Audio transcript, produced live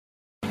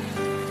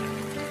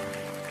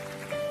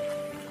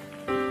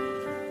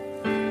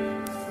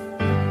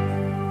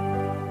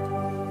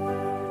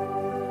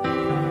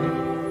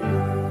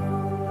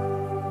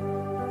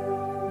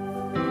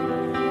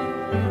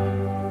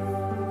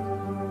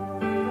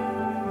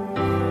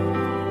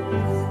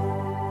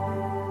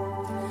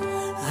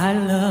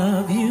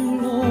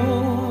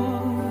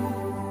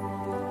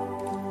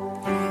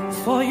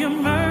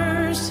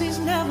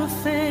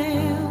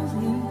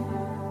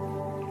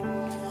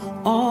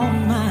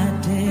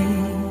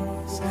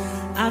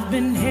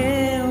been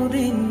held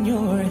in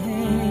your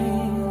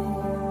hand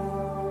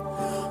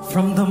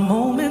from the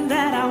moment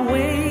that I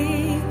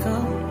wake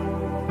up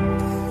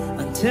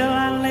until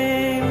I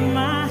lay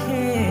my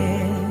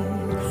head.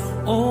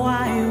 Oh,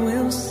 I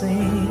will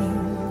sing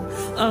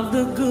of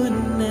the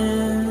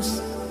goodness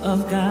of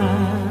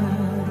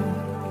God.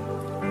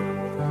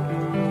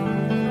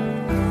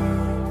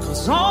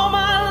 'Cause all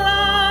my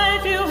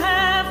life you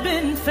have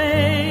been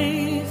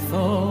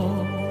faithful,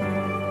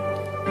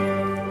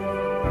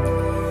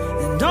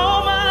 and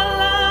all my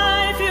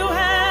life you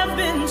have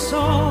been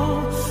so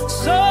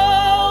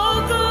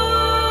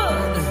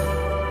good.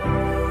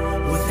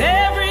 With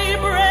every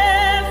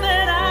breath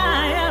that I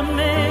am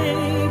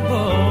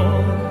able,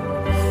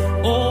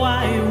 oh,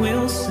 I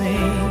will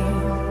sing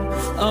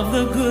of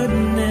the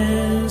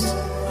goodness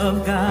of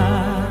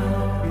God.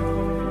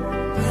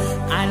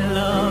 I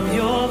love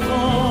your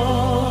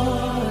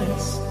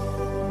voice.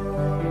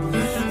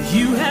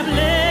 You have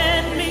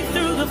led me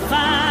through the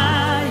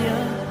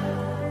fire,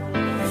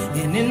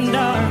 and in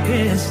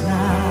darkest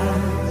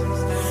nights,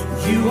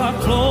 you are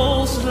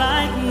close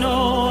like no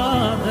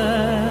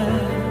other.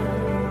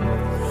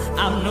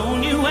 I've known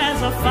you as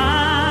a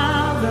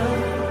father,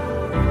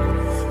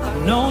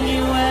 I've known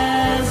you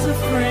as a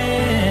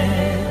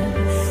friend,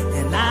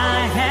 and I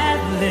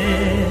have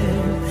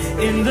lived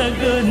in the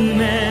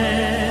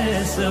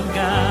goodness of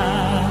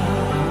God.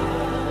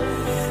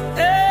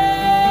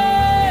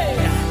 Hey,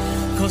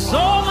 'cause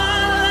all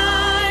my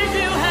life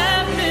you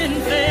have been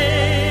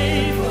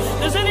faithful.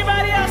 Does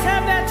anybody else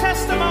have that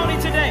testimony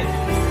today?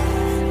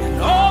 And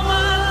all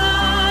my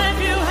life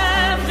you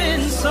have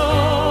been so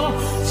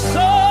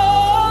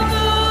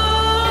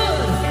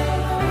good.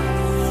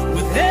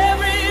 With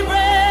every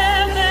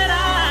breath that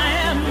I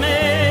am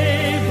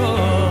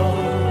able,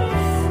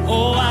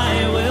 oh, I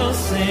will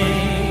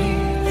sing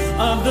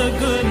of the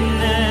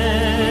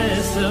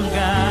goodness of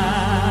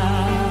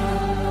God.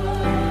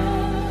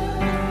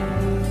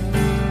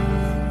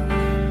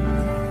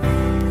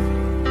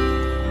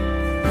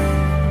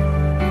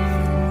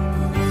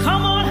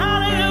 Come on,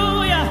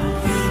 hallelujah.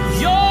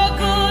 Your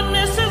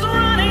goodness is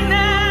running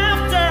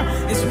after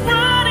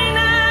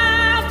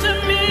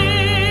me.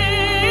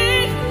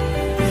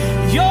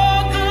 Your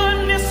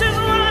goodness is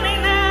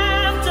running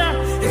after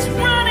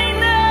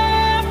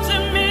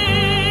me.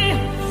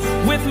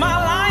 With my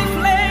life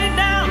laid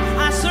down,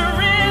 I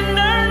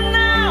surrender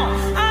now.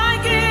 I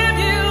give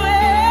you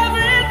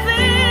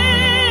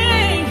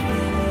everything.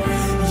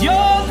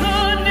 Your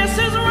goodness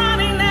is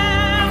running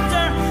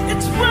after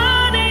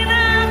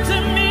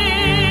me.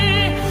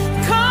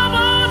 Come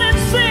on and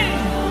sing.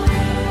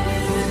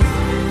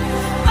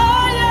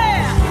 Oh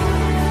yeah.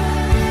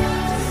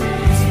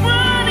 It's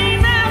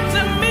running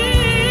after me.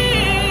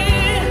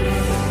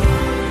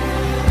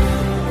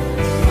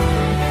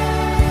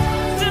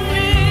 To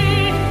me.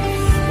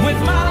 With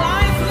my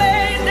life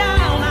laid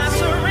down, I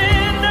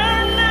surrender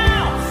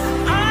now.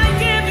 I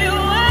give you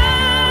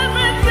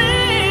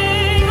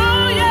everything.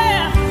 Oh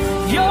yeah.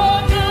 Your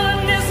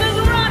goodness is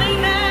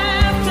running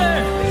after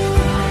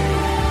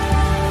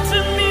to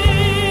me.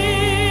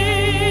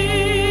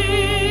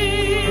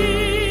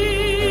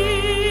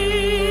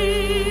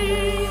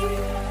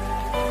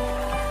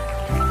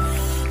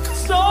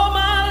 'Cause all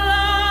my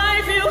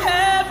life you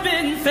have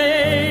been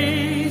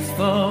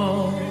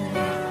faithful.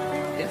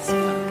 Yes,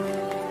 God.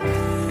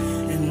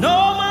 And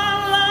all my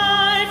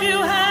life you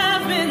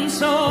have been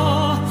so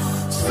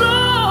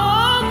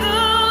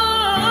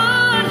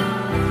good.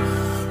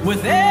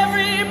 With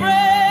every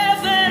breath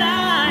that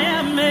I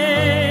am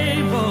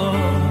able,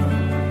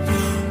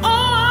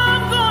 oh,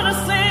 I'm gonna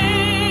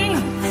sing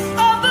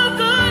of the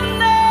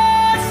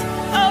goodness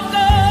of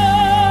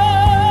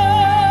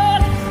God.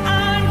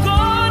 I'm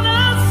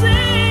gonna sing.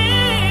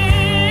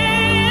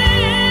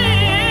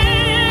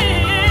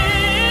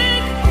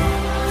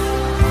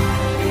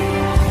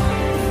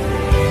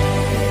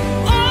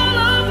 All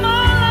of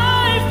my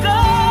life,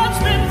 God's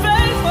been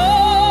faithful.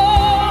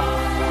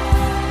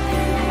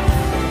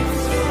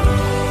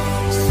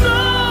 So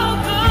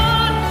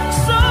good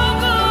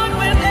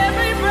with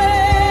every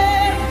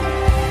breath.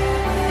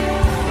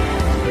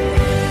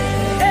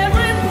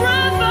 Every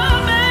breath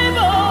I'm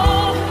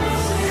able,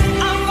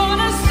 I'm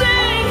gonna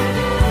sing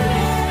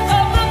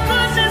of the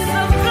goodness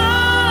of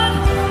God.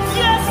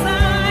 Yes, I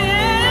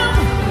am.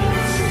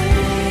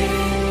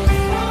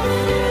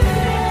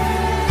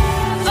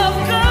 Of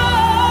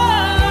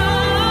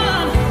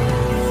God,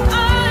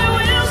 I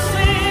will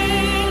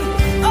sing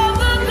of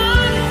the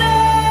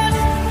goodness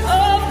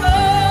of God.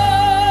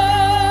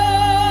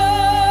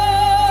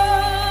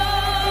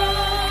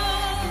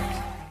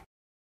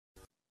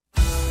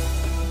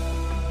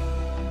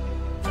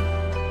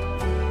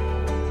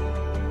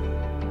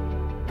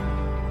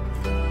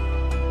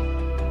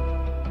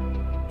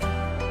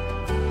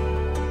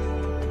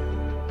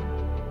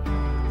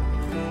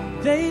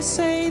 They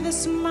say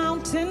this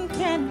mountain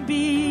can't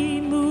be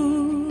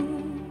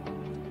moved.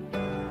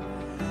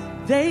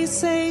 They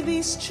say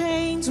these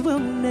chains will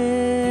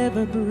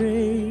never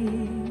break.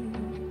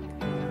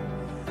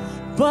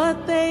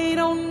 but they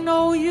don't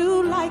know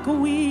you like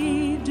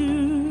we do.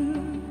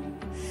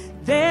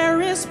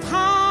 is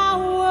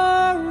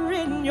power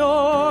in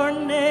your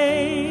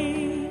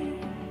name.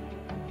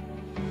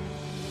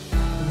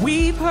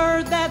 We've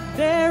heard that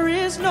there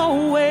is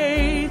no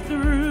way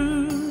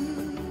through.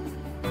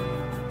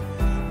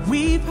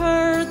 We've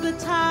heard the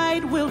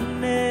tide will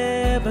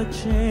never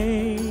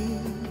change.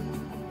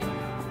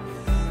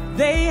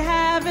 They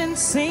haven't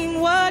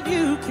seen what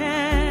you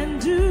can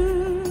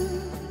do.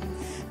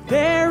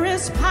 There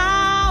is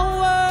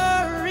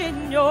power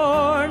in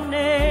your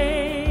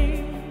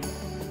name.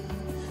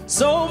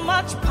 So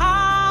much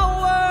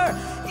power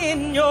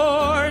in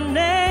your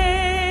name.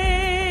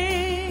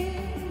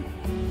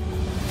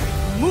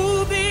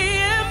 Move the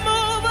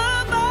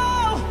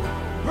immovable,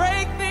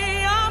 break the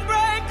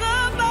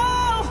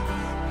unbreakable.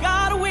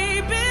 God,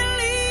 we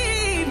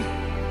believe.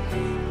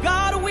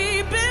 God,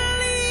 we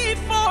believe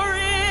for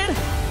it.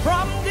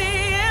 From the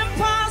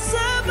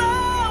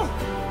impossible,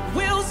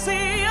 we'll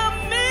see a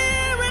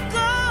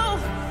miracle.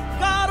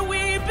 God,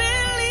 we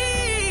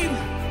believe.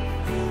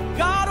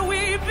 God,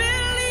 we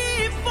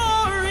believe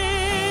for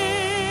it.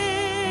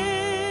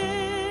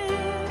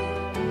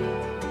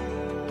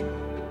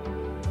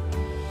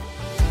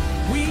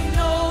 We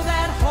know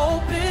that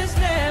hope is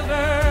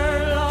never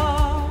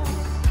lost.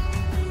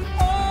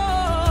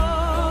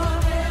 Oh,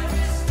 there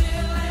is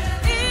still an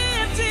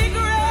empty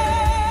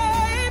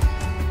grave.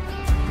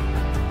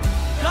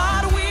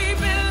 God, we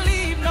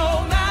believe no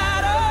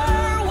matter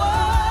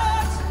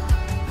what,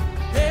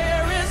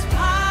 there is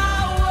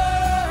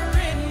power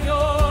in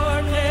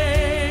your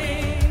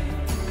name.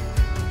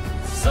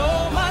 So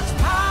much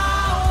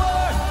power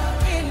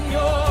in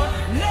your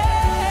name.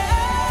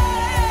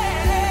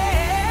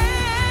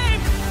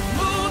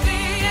 Move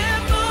the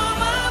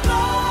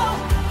immovable,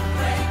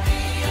 break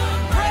the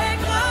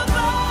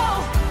unbreakable.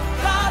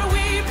 God,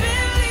 we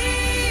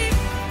believe.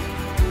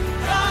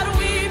 God,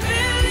 we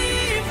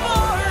believe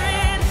for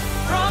it.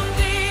 From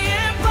the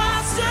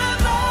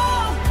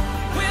impossible,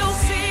 we'll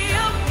see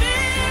a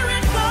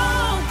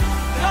miracle.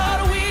 God,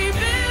 we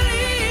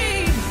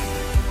believe.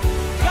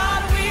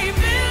 God, we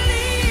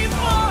believe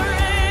for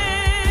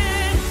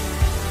it.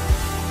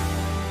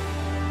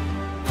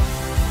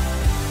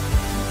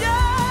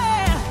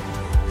 Yeah,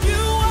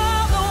 you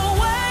are the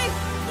way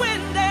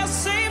when there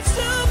seems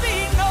to be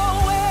no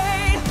way.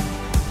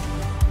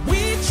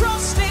 We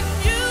trust in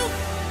you,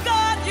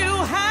 God, you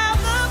have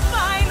the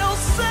final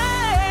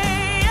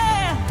say.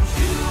 Yeah.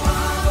 You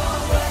are the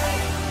way.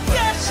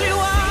 Yes, you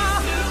are.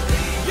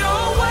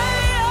 Your way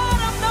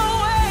out of no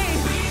way.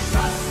 We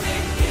trust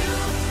in you,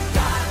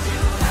 God,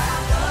 you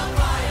have the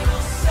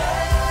final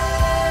say.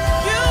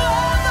 You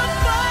are the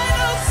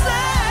final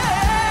say.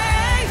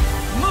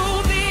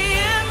 Move the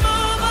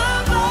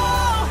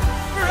immovable,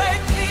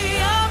 break the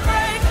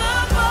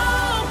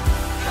unbreakable.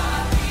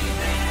 God, we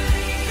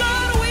believe.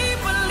 God, we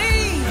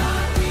believe.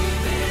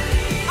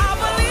 I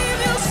believe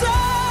you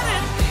said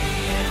it.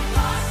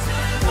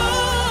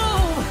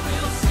 Move.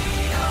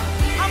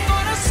 I'm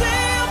gonna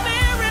see a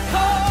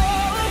miracle.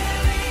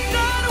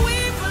 God, we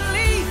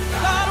believe.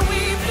 God,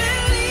 we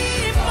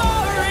believe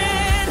for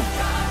it.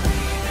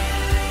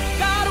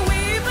 God,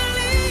 we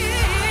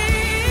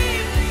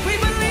believe. We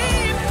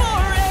believe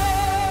for it.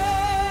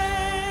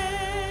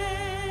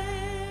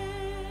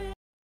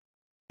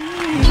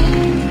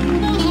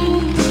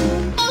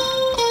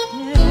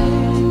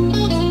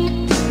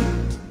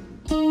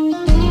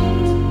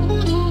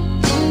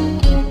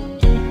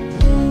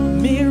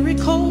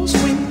 Miracles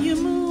when you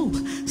move,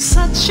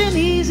 such an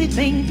easy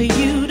thing for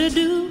you to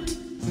do.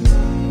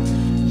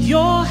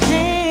 Your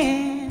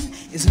hand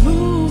is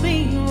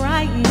moving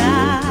right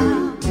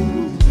now.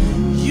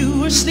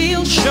 You are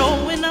still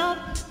showing up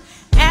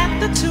at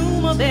the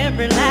tomb of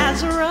every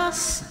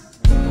Lazarus,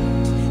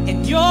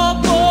 and your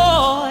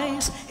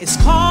voice is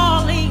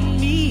calling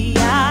me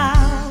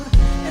out.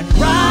 And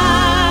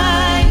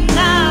right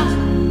now,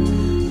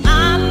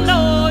 I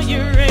know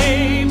you're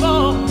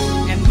able,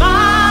 and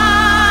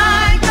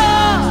my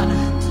God,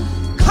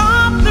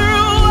 come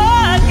through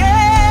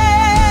again.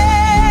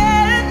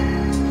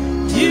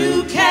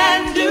 You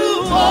can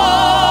do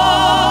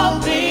all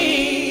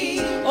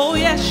things. Oh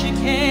yes, you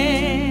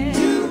can.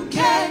 You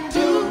can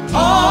do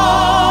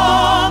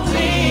all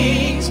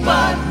things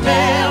but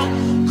fail.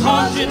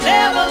 'Cause you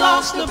never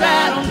lost the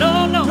battle.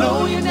 No, no,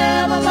 no, you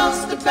never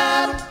lost the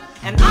battle.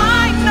 And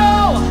I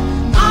know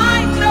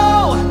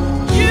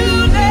you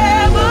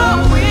never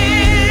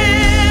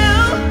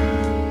will.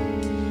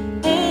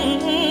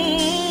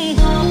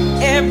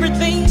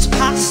 Everything's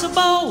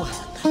possible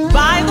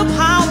by the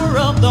power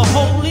of the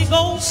Holy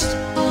Ghost.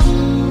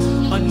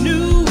 A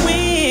new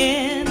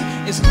wind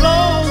is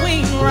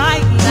blowing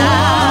right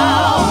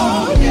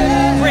now,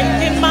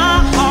 breaking my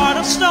heart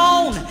of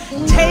stone,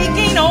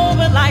 taking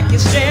over like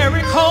it's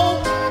Jericho,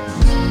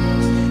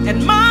 and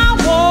my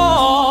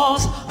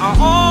walls are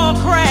all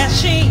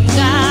crashing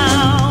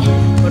down.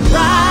 But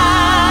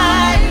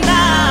right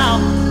now,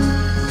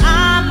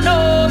 I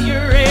know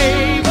you're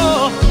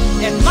able,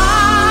 and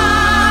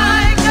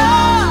my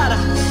God,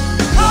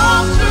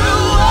 come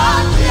through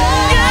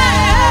again.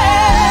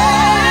 Yeah.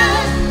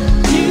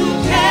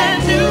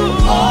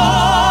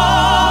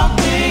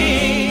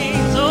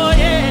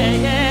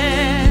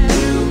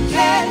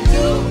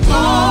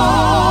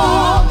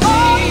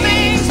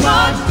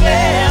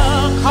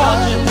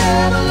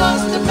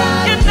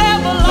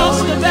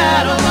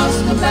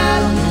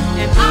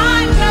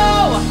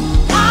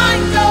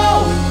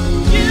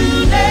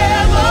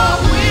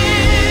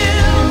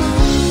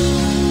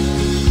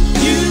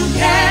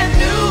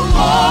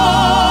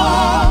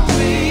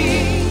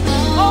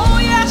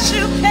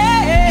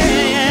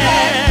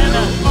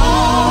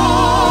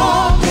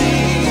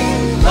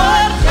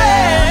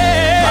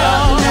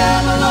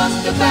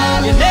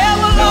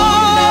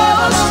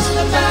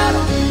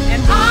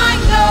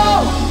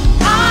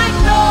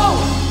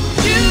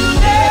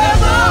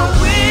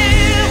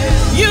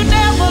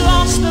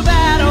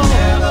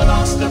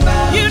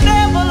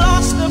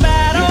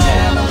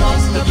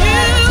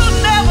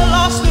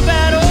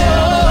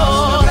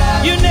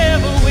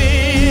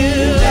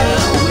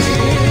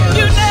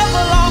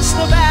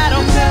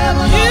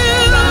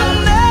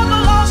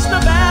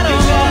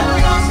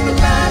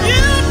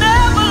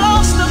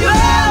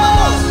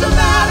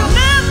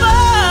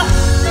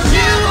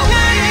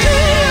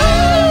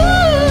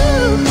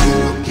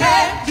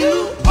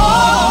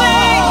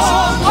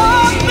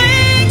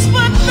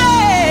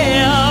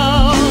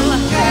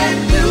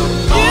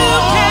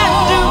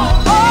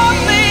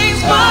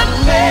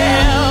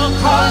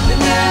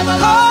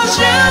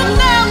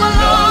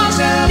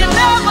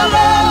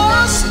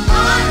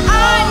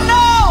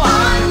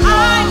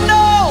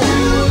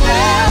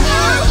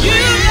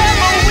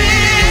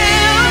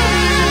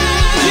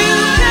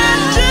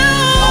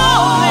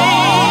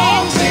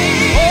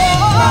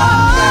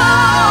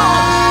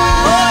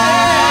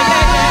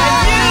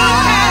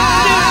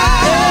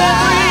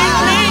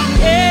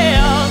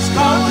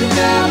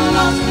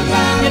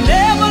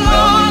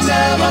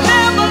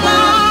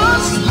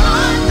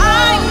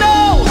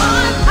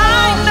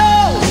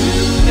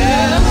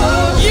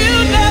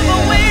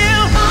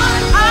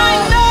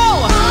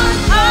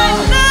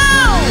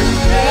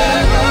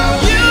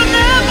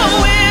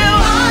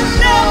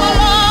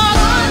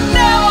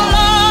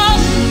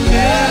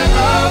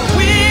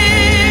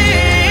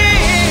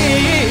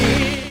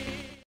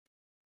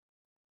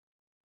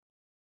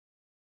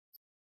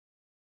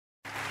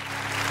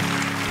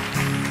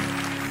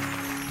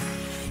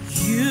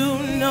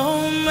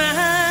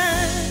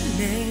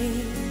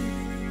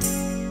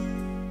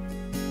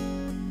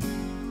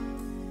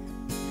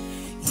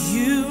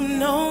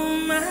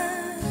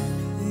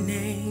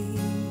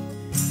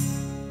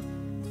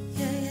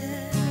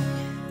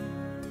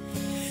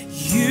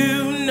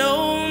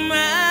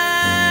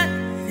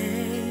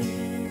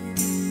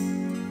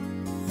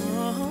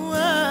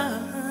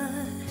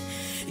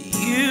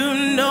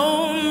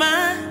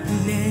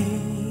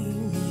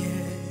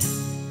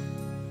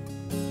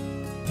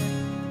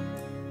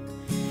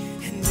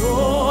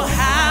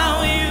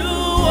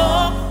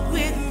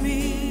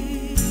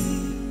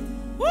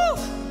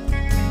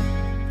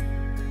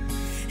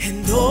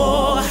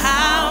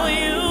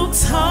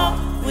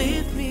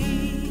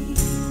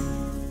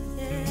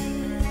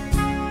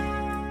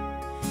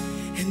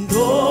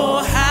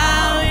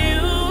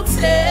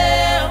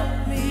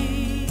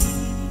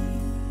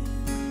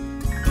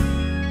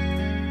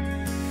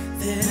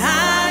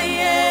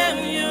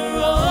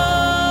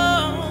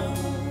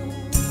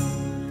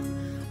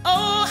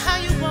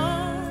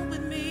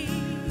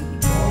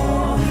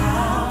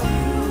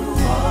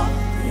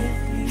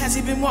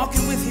 he been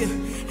walking with you?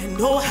 And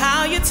oh,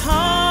 how you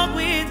talk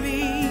with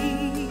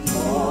me.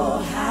 Oh,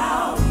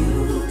 how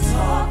you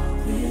talk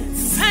with me.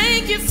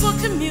 Thank you for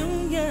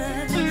communion.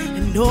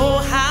 And oh,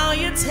 how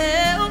you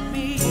tell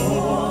me.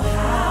 Oh,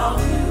 how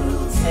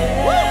you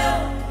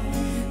tell me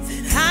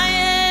that I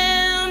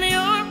am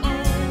your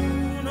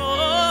own. Oh, I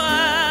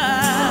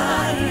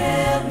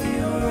am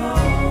your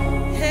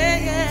own. Yeah,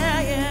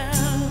 yeah, yeah.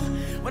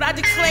 But I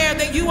declare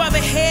that you are the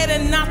head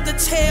and not the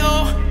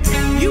tail.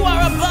 You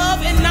are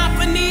above and not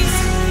beneath.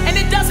 And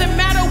it doesn't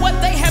matter what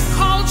they have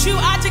called you.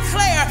 I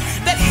declare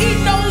that he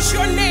knows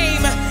your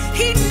name.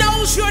 He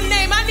knows your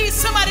name. I need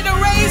somebody to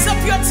raise up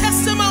your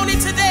testimony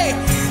today,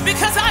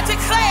 because I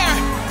declare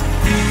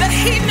that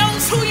he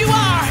knows who you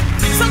are.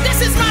 So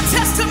this is my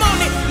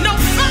testimony. No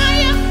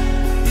fire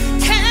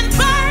can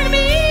burn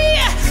me.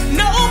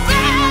 No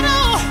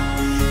battle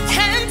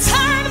can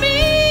turn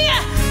me.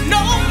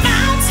 No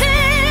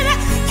mountain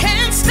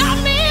can stop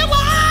me.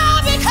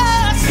 Why?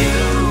 Because you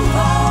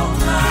hold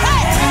my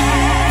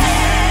hand.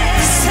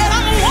 Said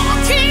I'm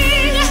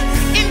walking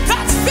in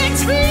God's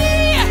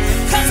victory,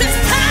 'cause his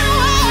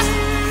power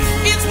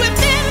is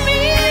within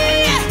me.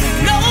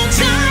 No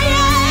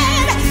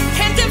giant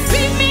can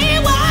defeat me.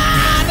 Why?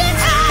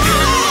 Because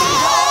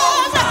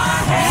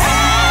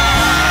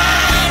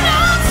no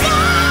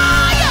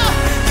fire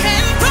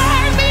can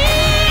burn me.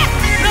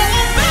 No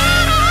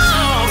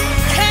battle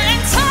can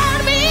turn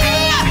me.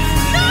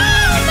 No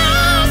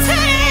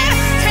mountain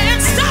can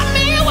stop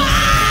me. Why?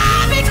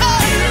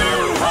 Because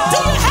do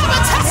you have a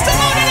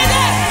testimony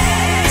today?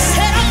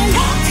 Said I'm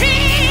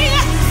walking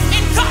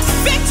in God's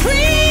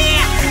victory,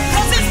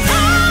 'cause his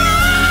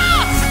power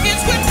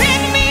is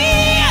within me.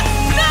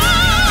 No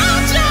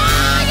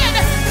giant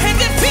can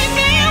defeat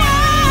me.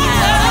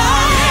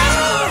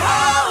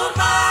 Hold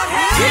my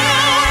hand. You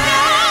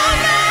know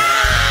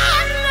my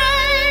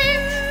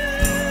name.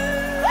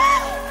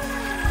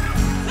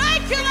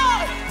 Thank you,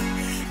 Lord.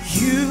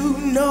 You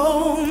know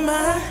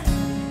my,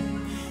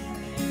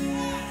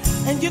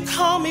 and you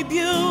call me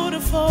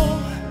beautiful.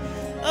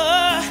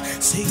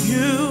 Say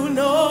you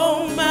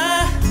know my,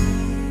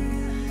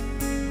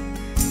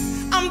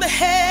 I'm the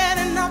head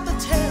and not the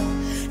tail.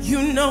 You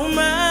know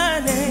my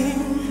name.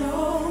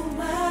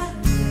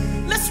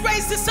 Let's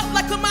raise this up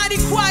like a mighty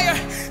choir.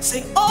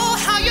 Sing, oh,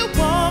 how you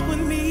walk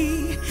with me.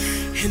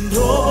 And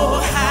oh,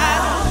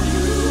 how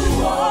you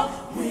walk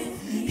with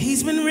me.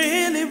 He's been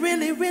really,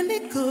 really, really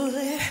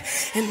good.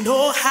 And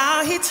oh, how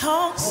he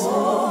talks.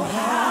 Oh,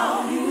 how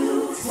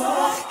you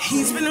talk.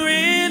 He's been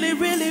really,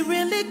 really,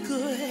 really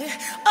good.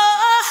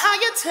 Oh, how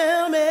you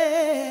tell me.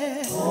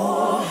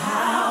 Oh,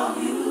 how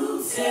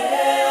you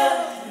tell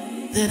me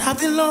that I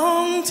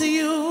belong to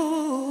you.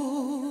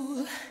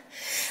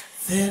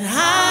 That I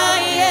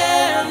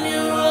am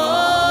your own.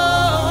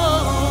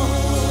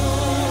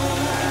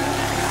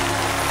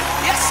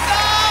 Yes,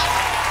 God.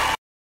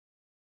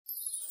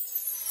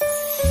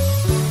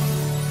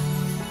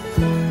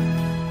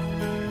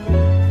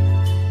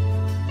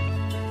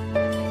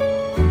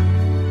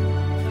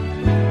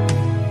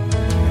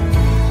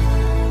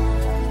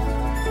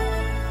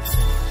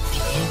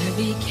 The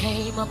enemy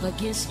came up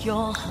against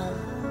your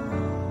home.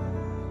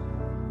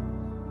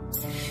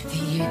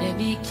 The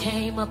enemy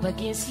came up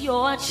against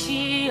your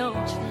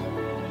children.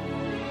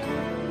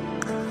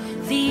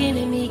 The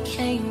enemy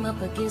came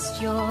up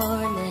against your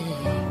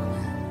name.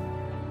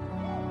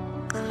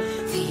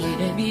 The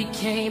enemy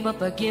came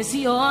up against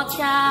your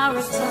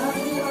character.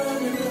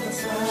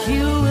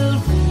 You will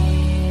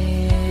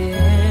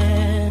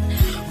win,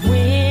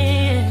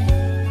 win.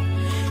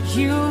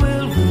 You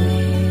will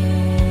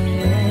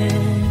win,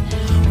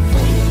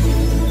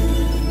 win.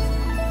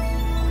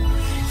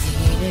 The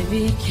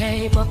enemy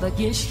came up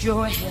against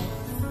your health.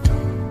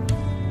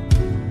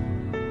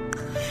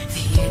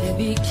 The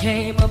enemy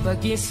came up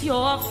against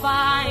your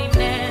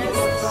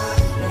finances.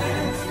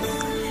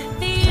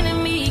 The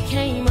enemy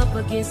came up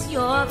against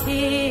your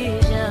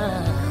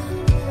vision.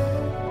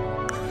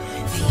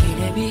 The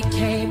enemy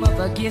came up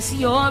against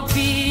your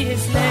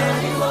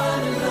business.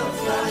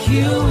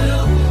 You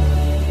will win.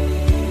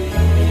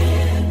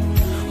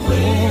 Oh,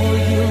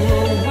 you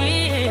will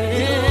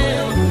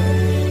win.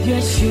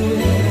 Yes, you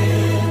will.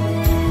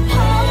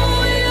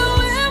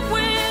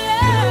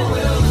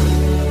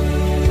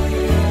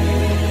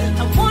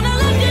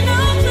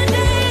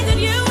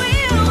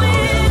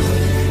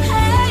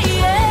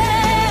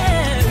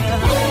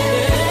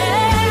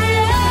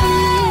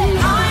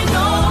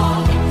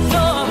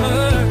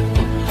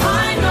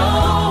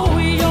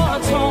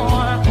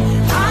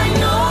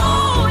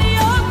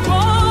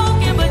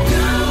 But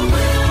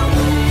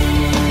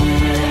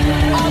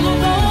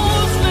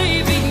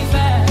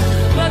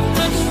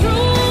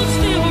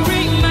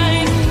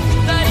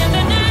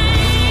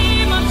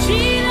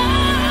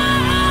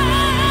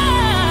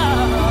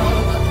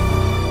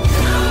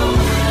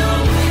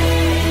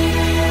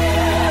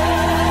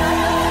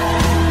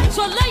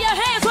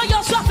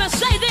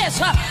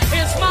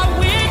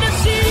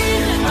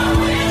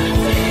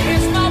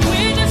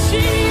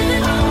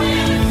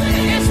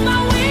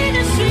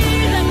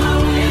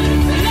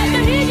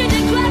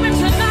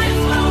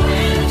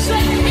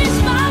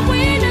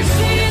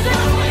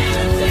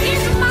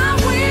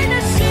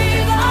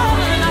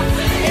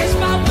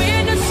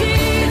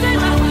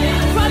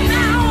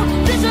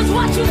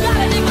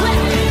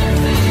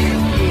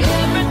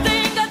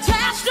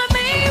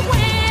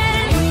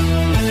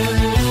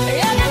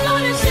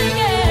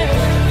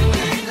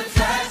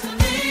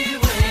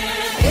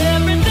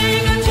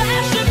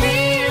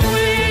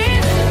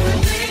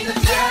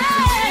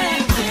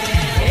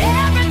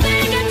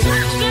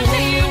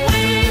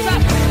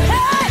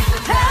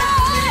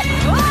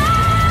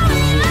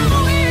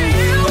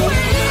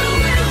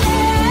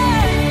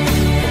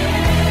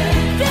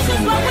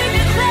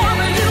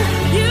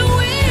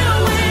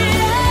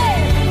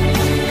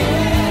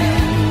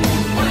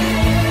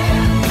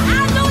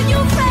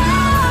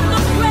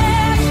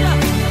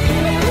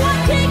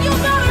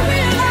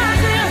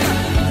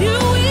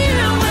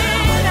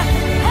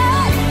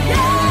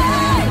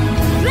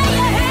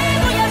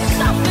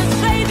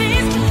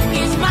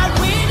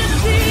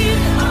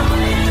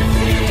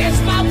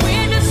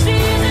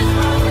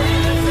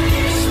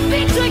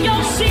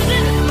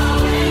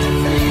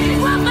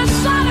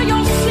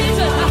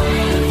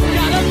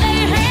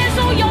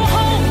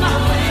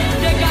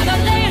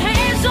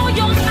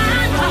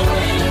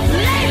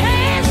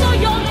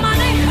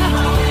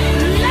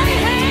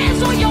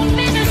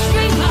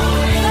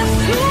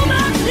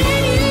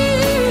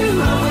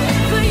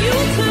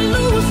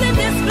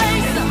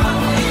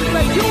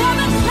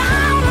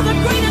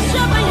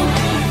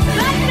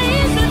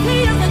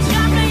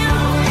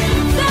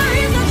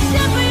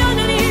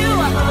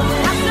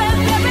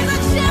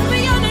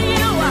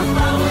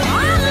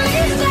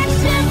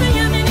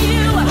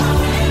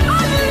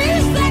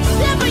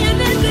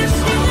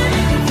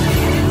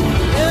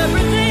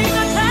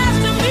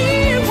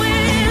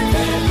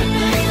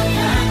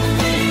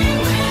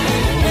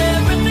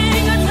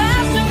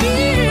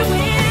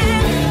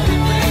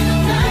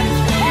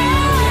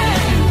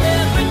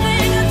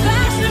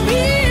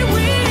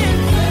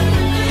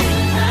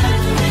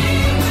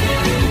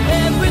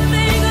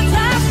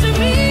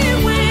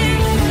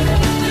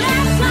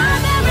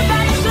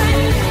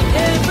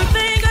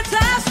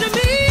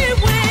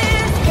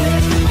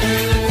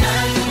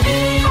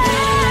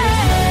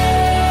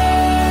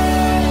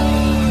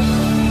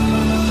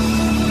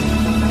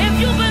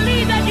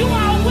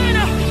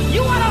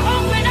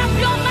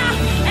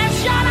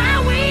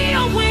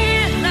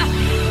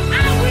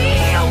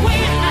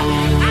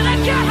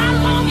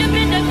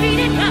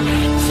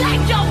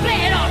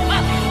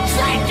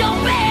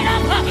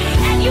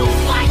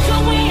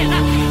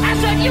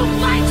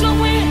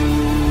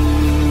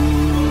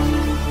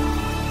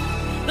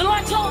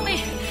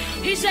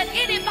that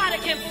anybody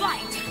can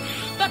fight,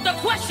 but the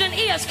question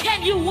is,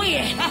 can you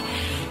win?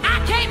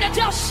 I came to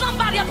tell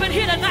somebody up in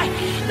here tonight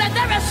that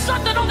there is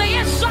something on the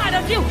inside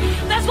of you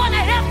that's going to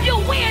help you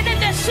win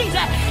in this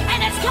season, and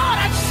it's called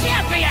a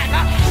champion.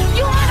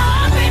 You want to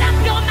open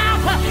up your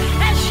mouth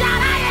and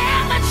shout, I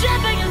am a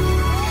champion.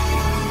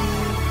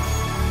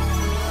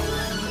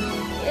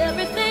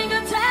 Everything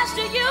attached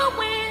to you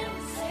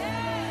wins.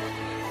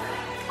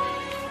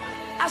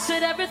 I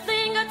said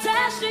everything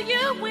attached to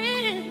you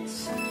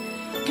wins.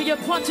 Can you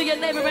point to your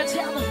neighbor and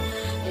tell them,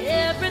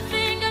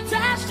 everything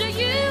attached to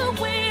you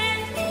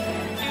wins.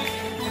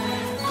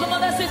 Come on,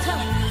 let's tell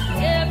them,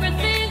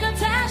 everything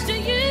attached to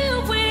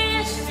you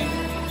wins.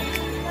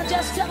 Now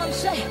just tell them,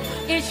 say,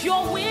 it's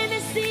your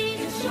winning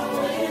season.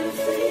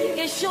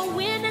 It's your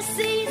winning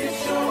season.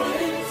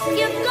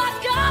 You've got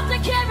God to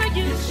carry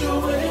you.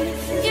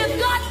 You've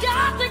got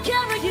God to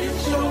carry you.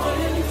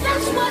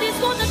 That's what He's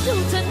going to do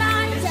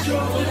tonight.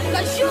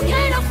 Because you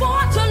can't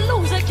afford to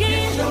lose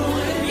again.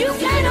 You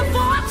can't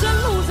afford to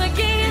lose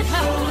again.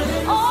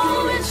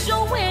 Oh, it's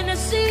your winning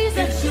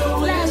season.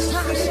 Last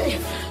time, say,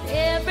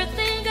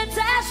 everything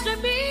attached to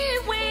me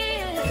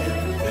wins.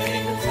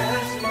 Everything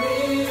attached to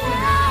me wins.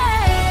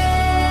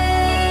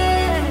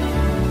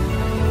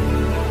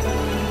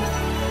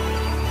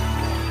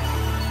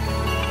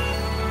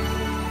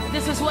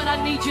 This is what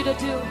I need you to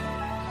do,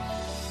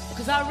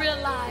 because I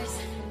realize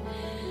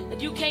that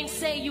you can't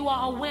say you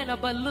are a winner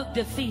but look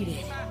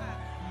defeated.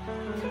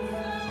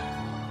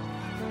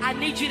 I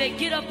need you to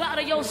get up out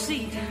of your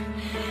seat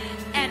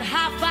and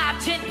high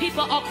five 10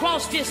 people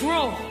across this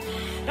room.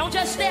 Don't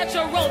just stay at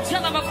your row,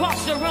 tell them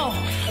across the room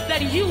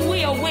that you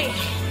will win.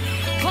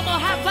 Come on,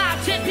 high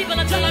five 10 people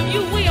and tell them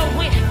you will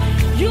win.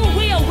 You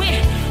will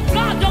win.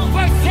 God don't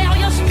birth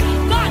failures.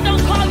 God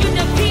don't call you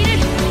defeated.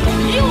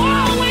 You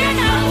are a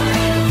winner.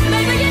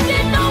 Maybe you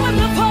didn't know it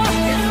before,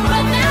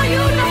 but now you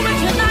know it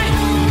tonight.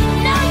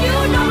 Now you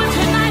know it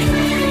tonight.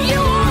 You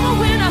are a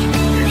winner.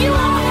 You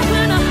are a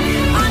winner.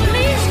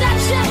 Unleash that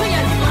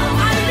champion.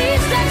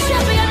 Unleash that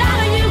champion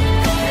out of you.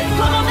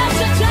 Come on, let's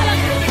just tell him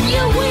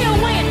you will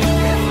win.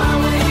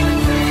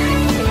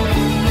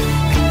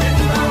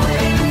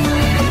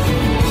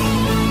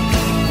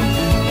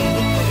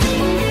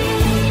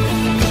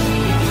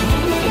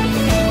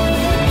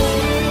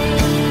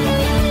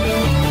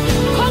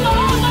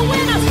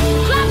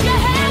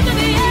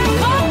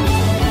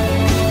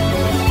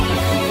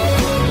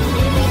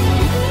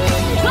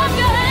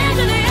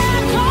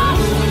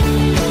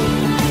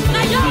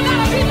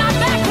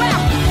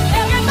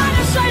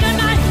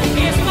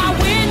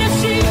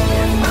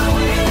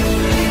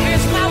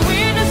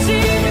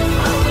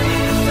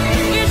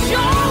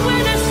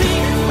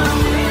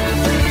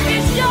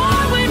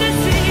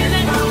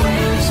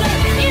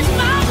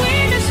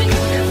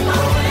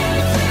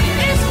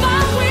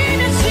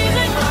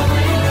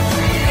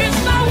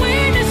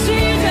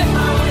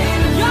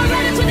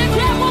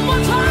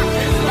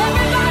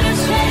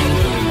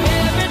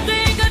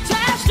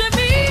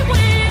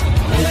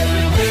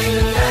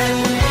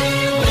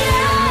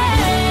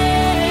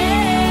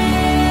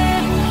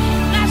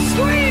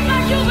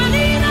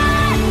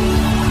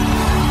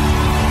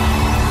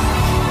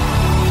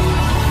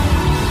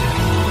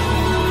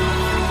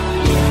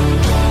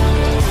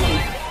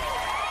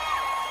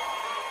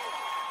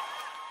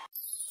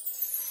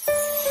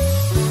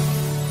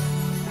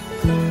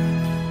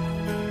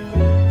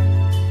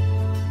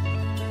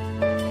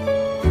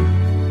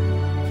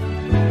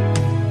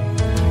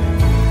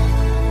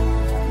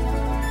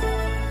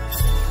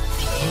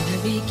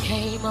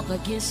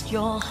 Against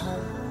your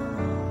home.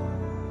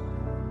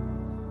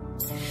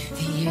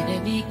 The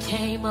enemy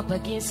came up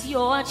against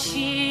your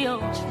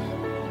children.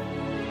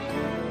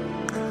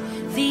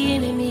 The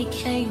enemy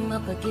came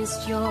up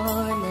against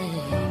your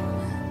name.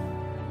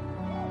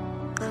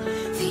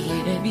 The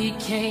enemy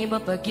came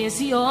up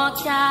against your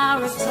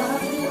character.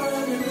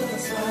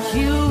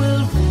 You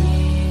will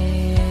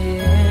win,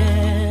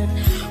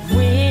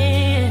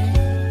 win.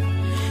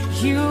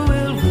 You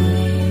will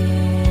win.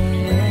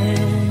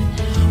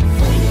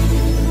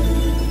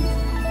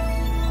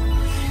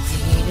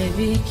 The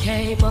enemy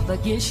came up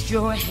against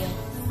your health.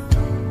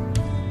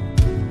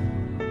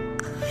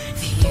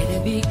 The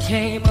enemy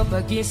came up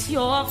against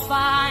your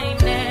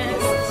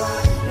finances.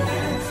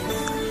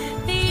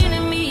 The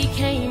enemy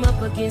came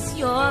up against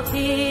your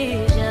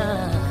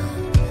vision.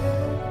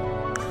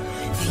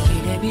 The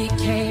enemy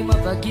came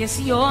up against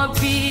your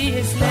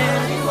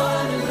business.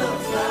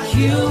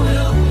 You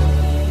will win.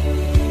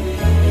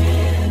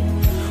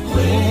 Oh,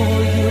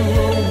 you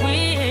will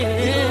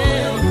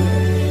win.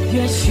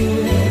 Yes, you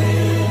will.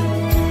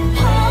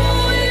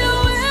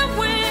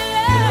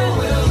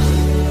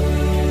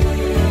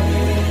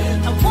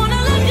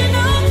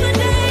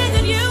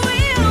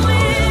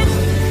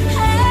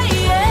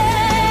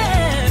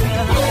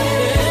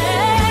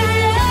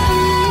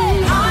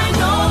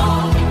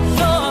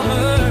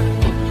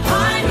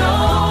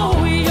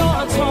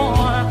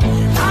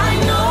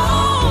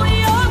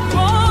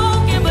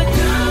 But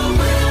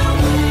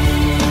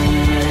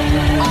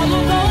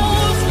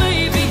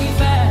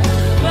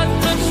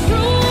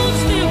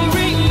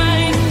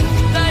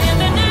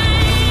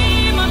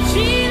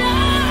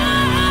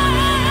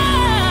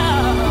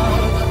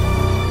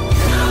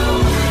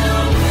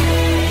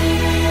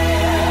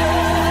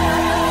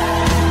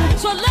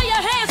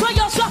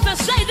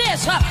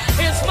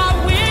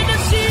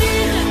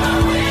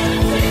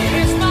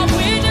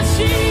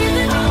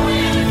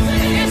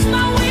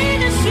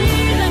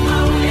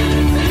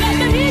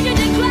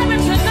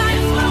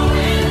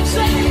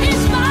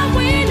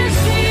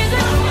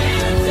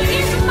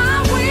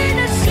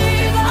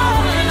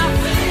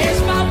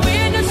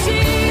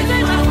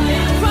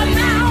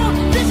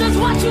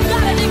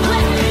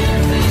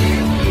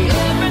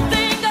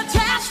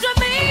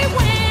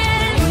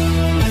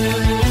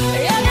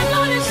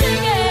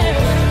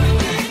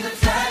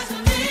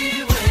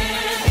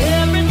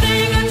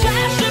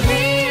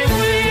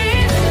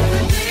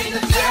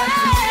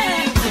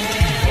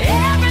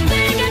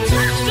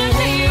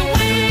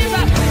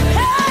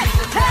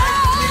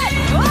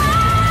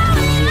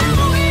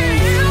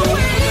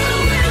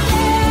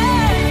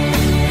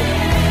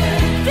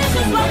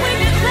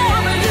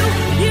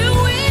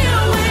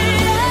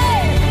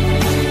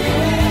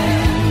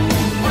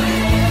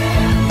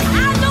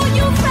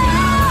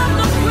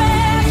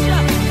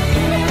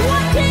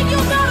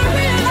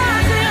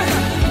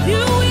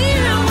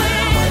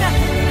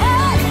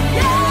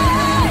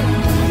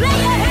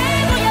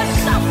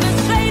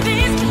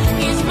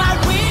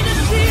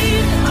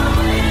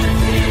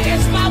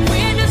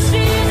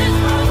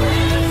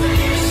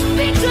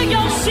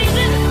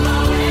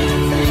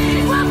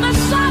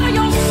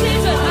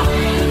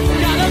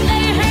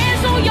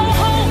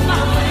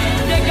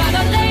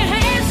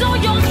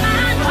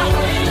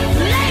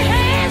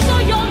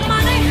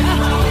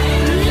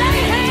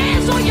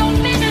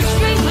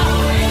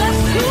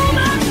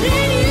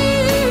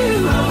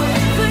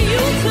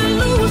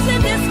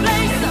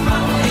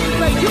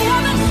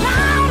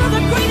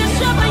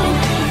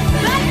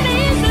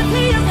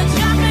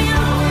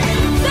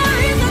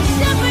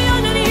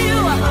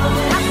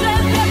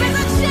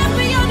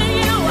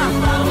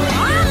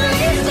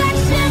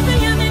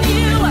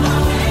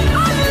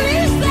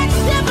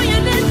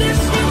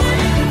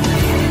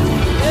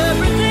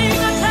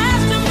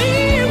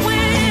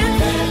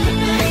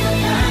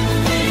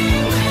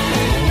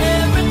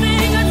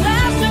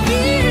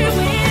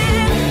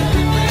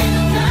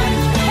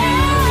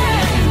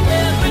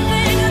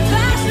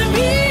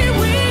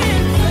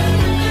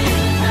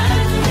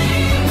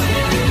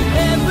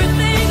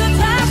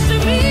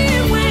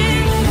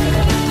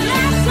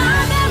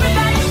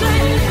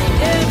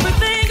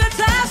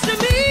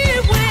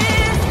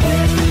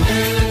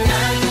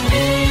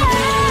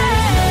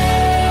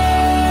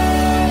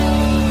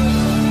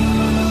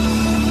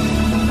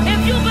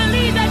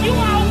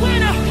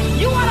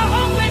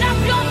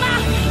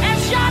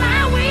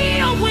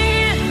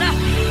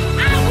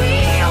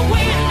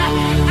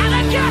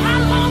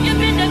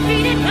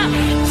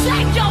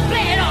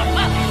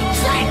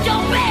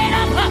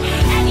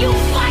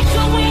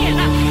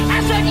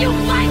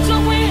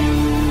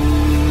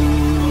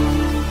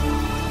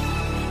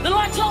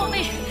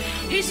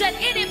said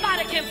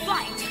anybody can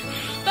fight,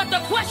 but the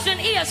question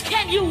is,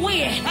 can you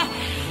win?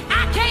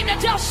 I came to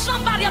tell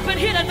somebody up in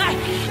here tonight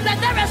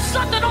that there is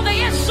something on the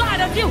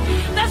inside of you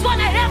that's going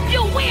to help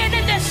you win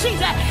in this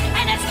season,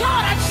 and it's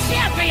called a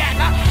champion.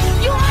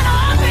 You want to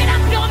open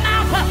up your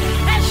mouth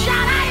and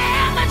shout, I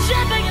am a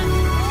champion.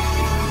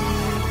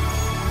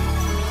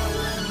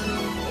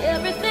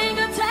 Everything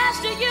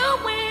attached to you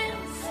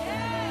wins.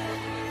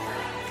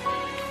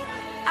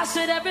 I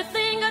said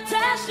everything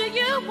attached to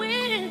you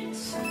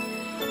wins.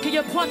 Can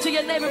you point to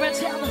your neighbor and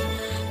tell them,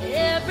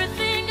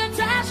 everything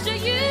attached to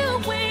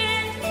you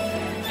wins.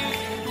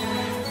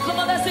 Come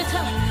on, let's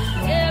tell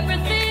them,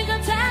 everything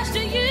attached to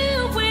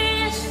you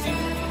wins.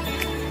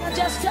 Now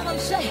just tell them,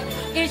 say,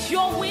 it's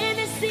your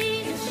winning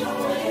season.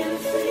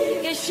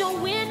 It's your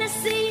winning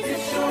season.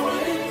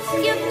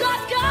 You've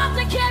got God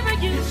to carry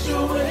you.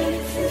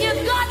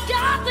 You've got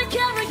God to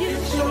carry you.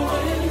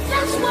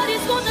 That's what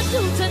He's going to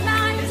do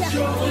tonight.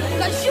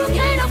 Because you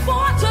can't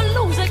afford to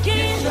lose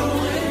again.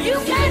 You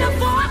can't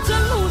afford to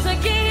lose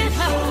again.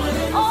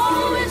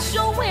 Oh, it's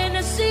your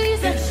winning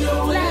season.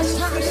 Last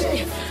time,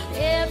 say,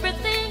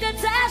 everything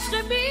attached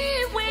to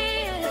me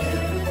wins.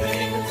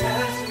 Everything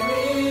attached to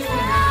me wins.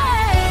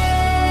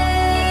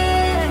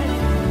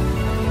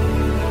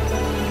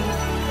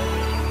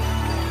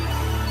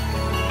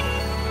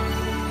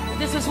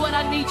 This is what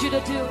I need you to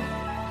do,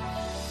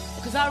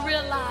 because I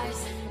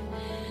realize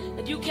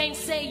that you can't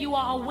say you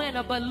are a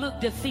winner but look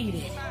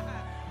defeated.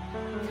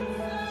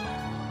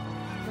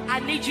 I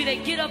need you to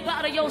get up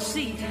out of your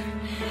seat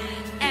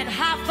and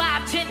high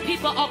five 10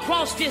 people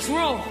across this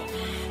room.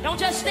 Don't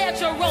just stay at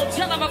your row,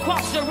 tell them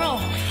across the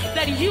room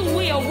that you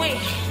will win.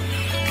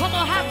 Come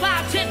on, high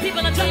five 10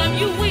 people and tell them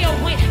you will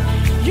win.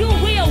 You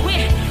will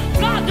win.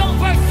 God don't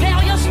birth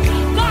failures.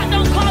 God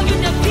don't call you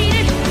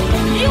defeated.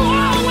 You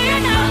are a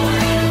winner.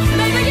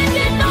 Maybe you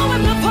didn't know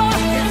it before,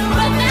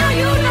 but now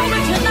you know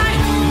it tonight.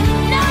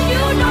 Now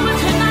you know it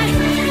tonight.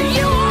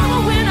 You are a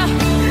winner.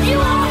 You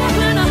are a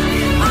winner.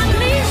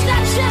 Unleash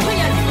that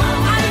champion.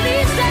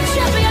 Unleash that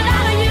champion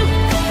out of you.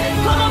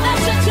 Come on,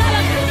 let's just tell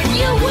him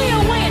you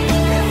will win.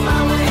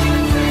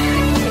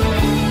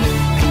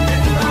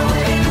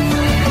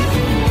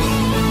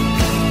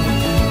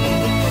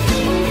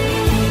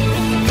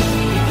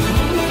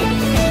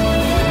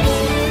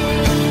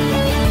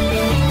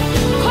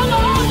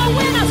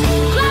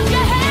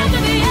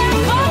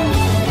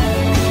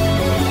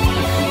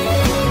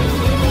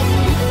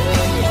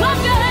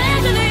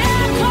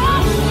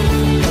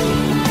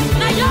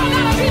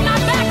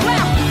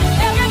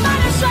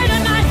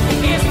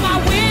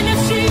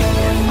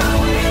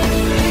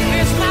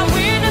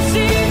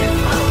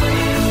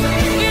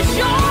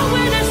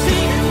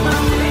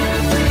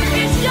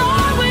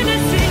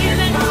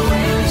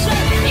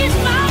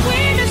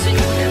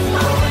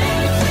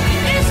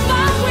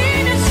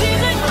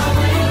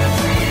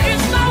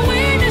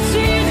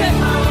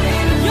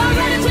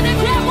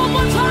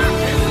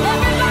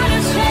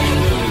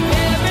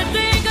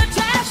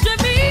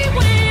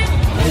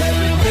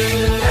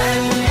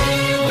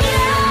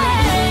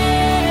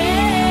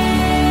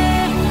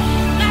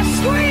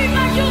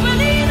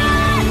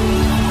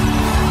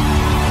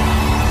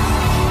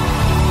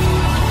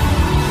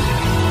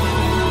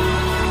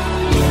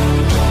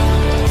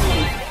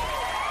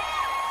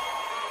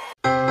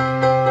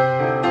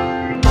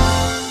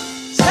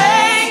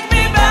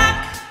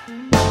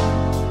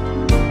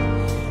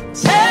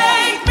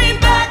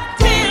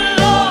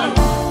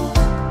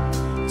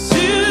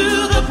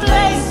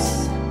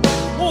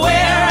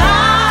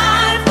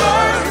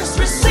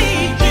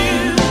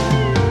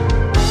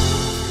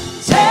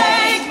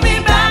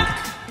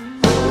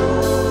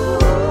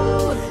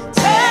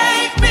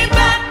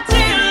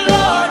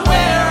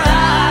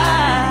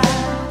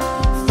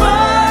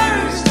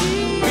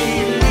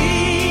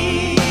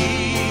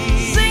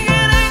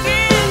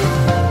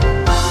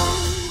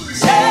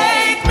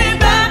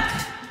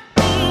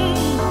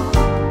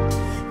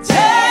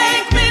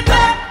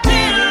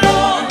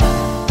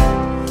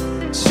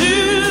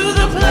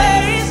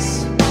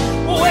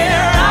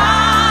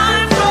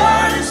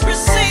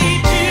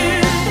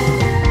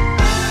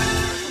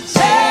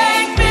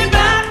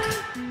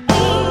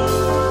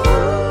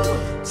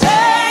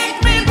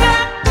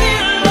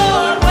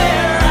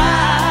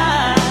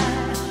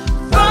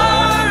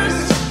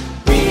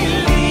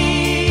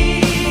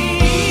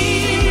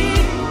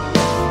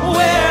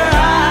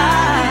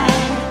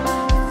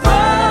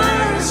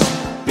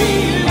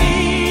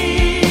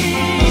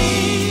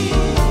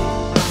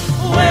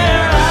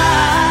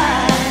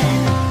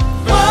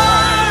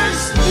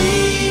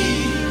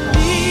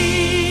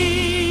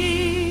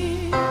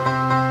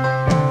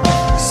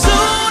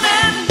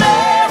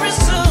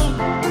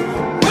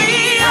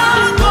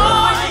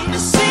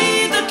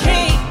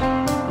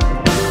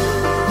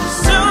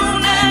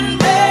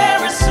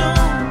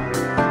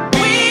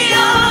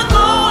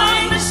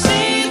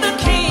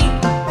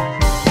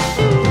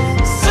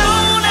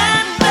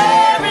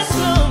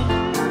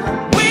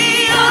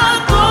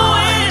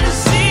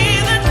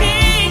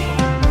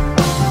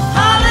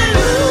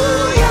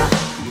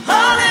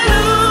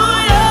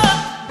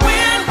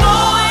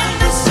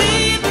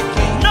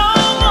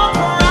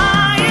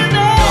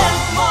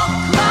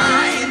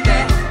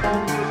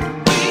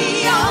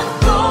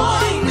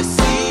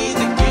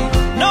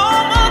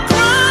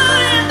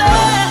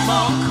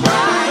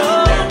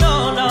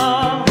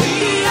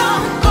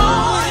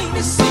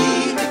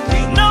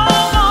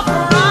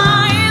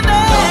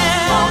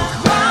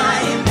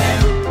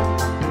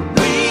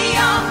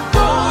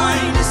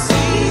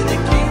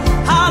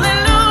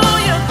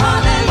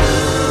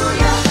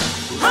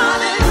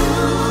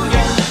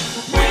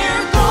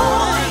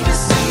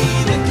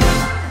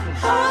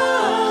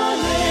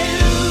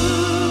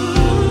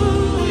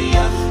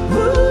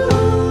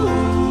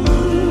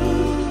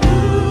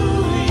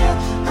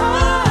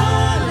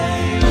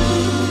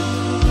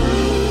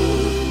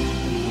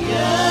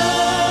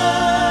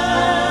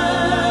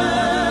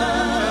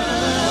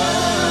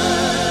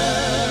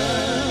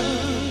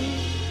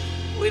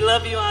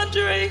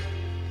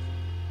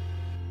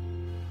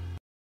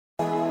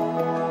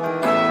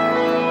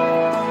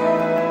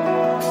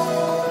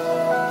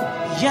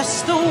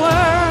 Yes, the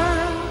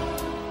world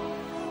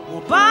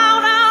will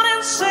bow down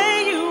and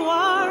say you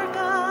are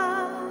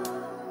God.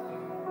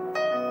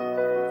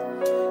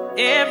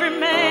 Every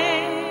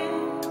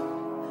man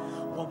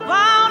will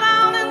bow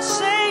down and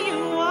say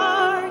you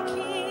are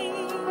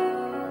King.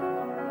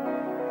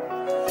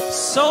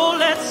 So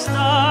let's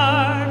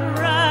start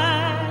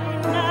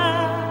right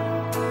now.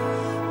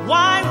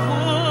 Why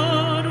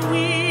would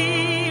we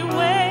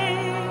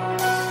wait?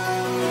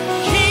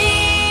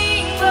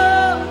 King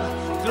of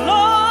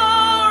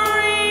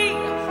glory,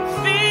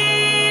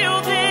 fill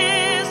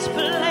this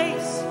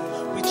place.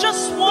 We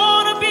just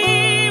want to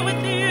be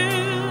with you.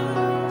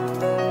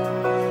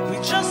 We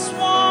just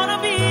want to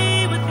be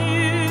with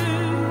you.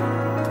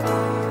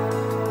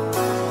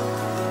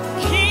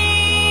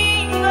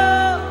 King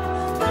of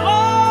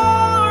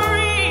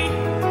glory,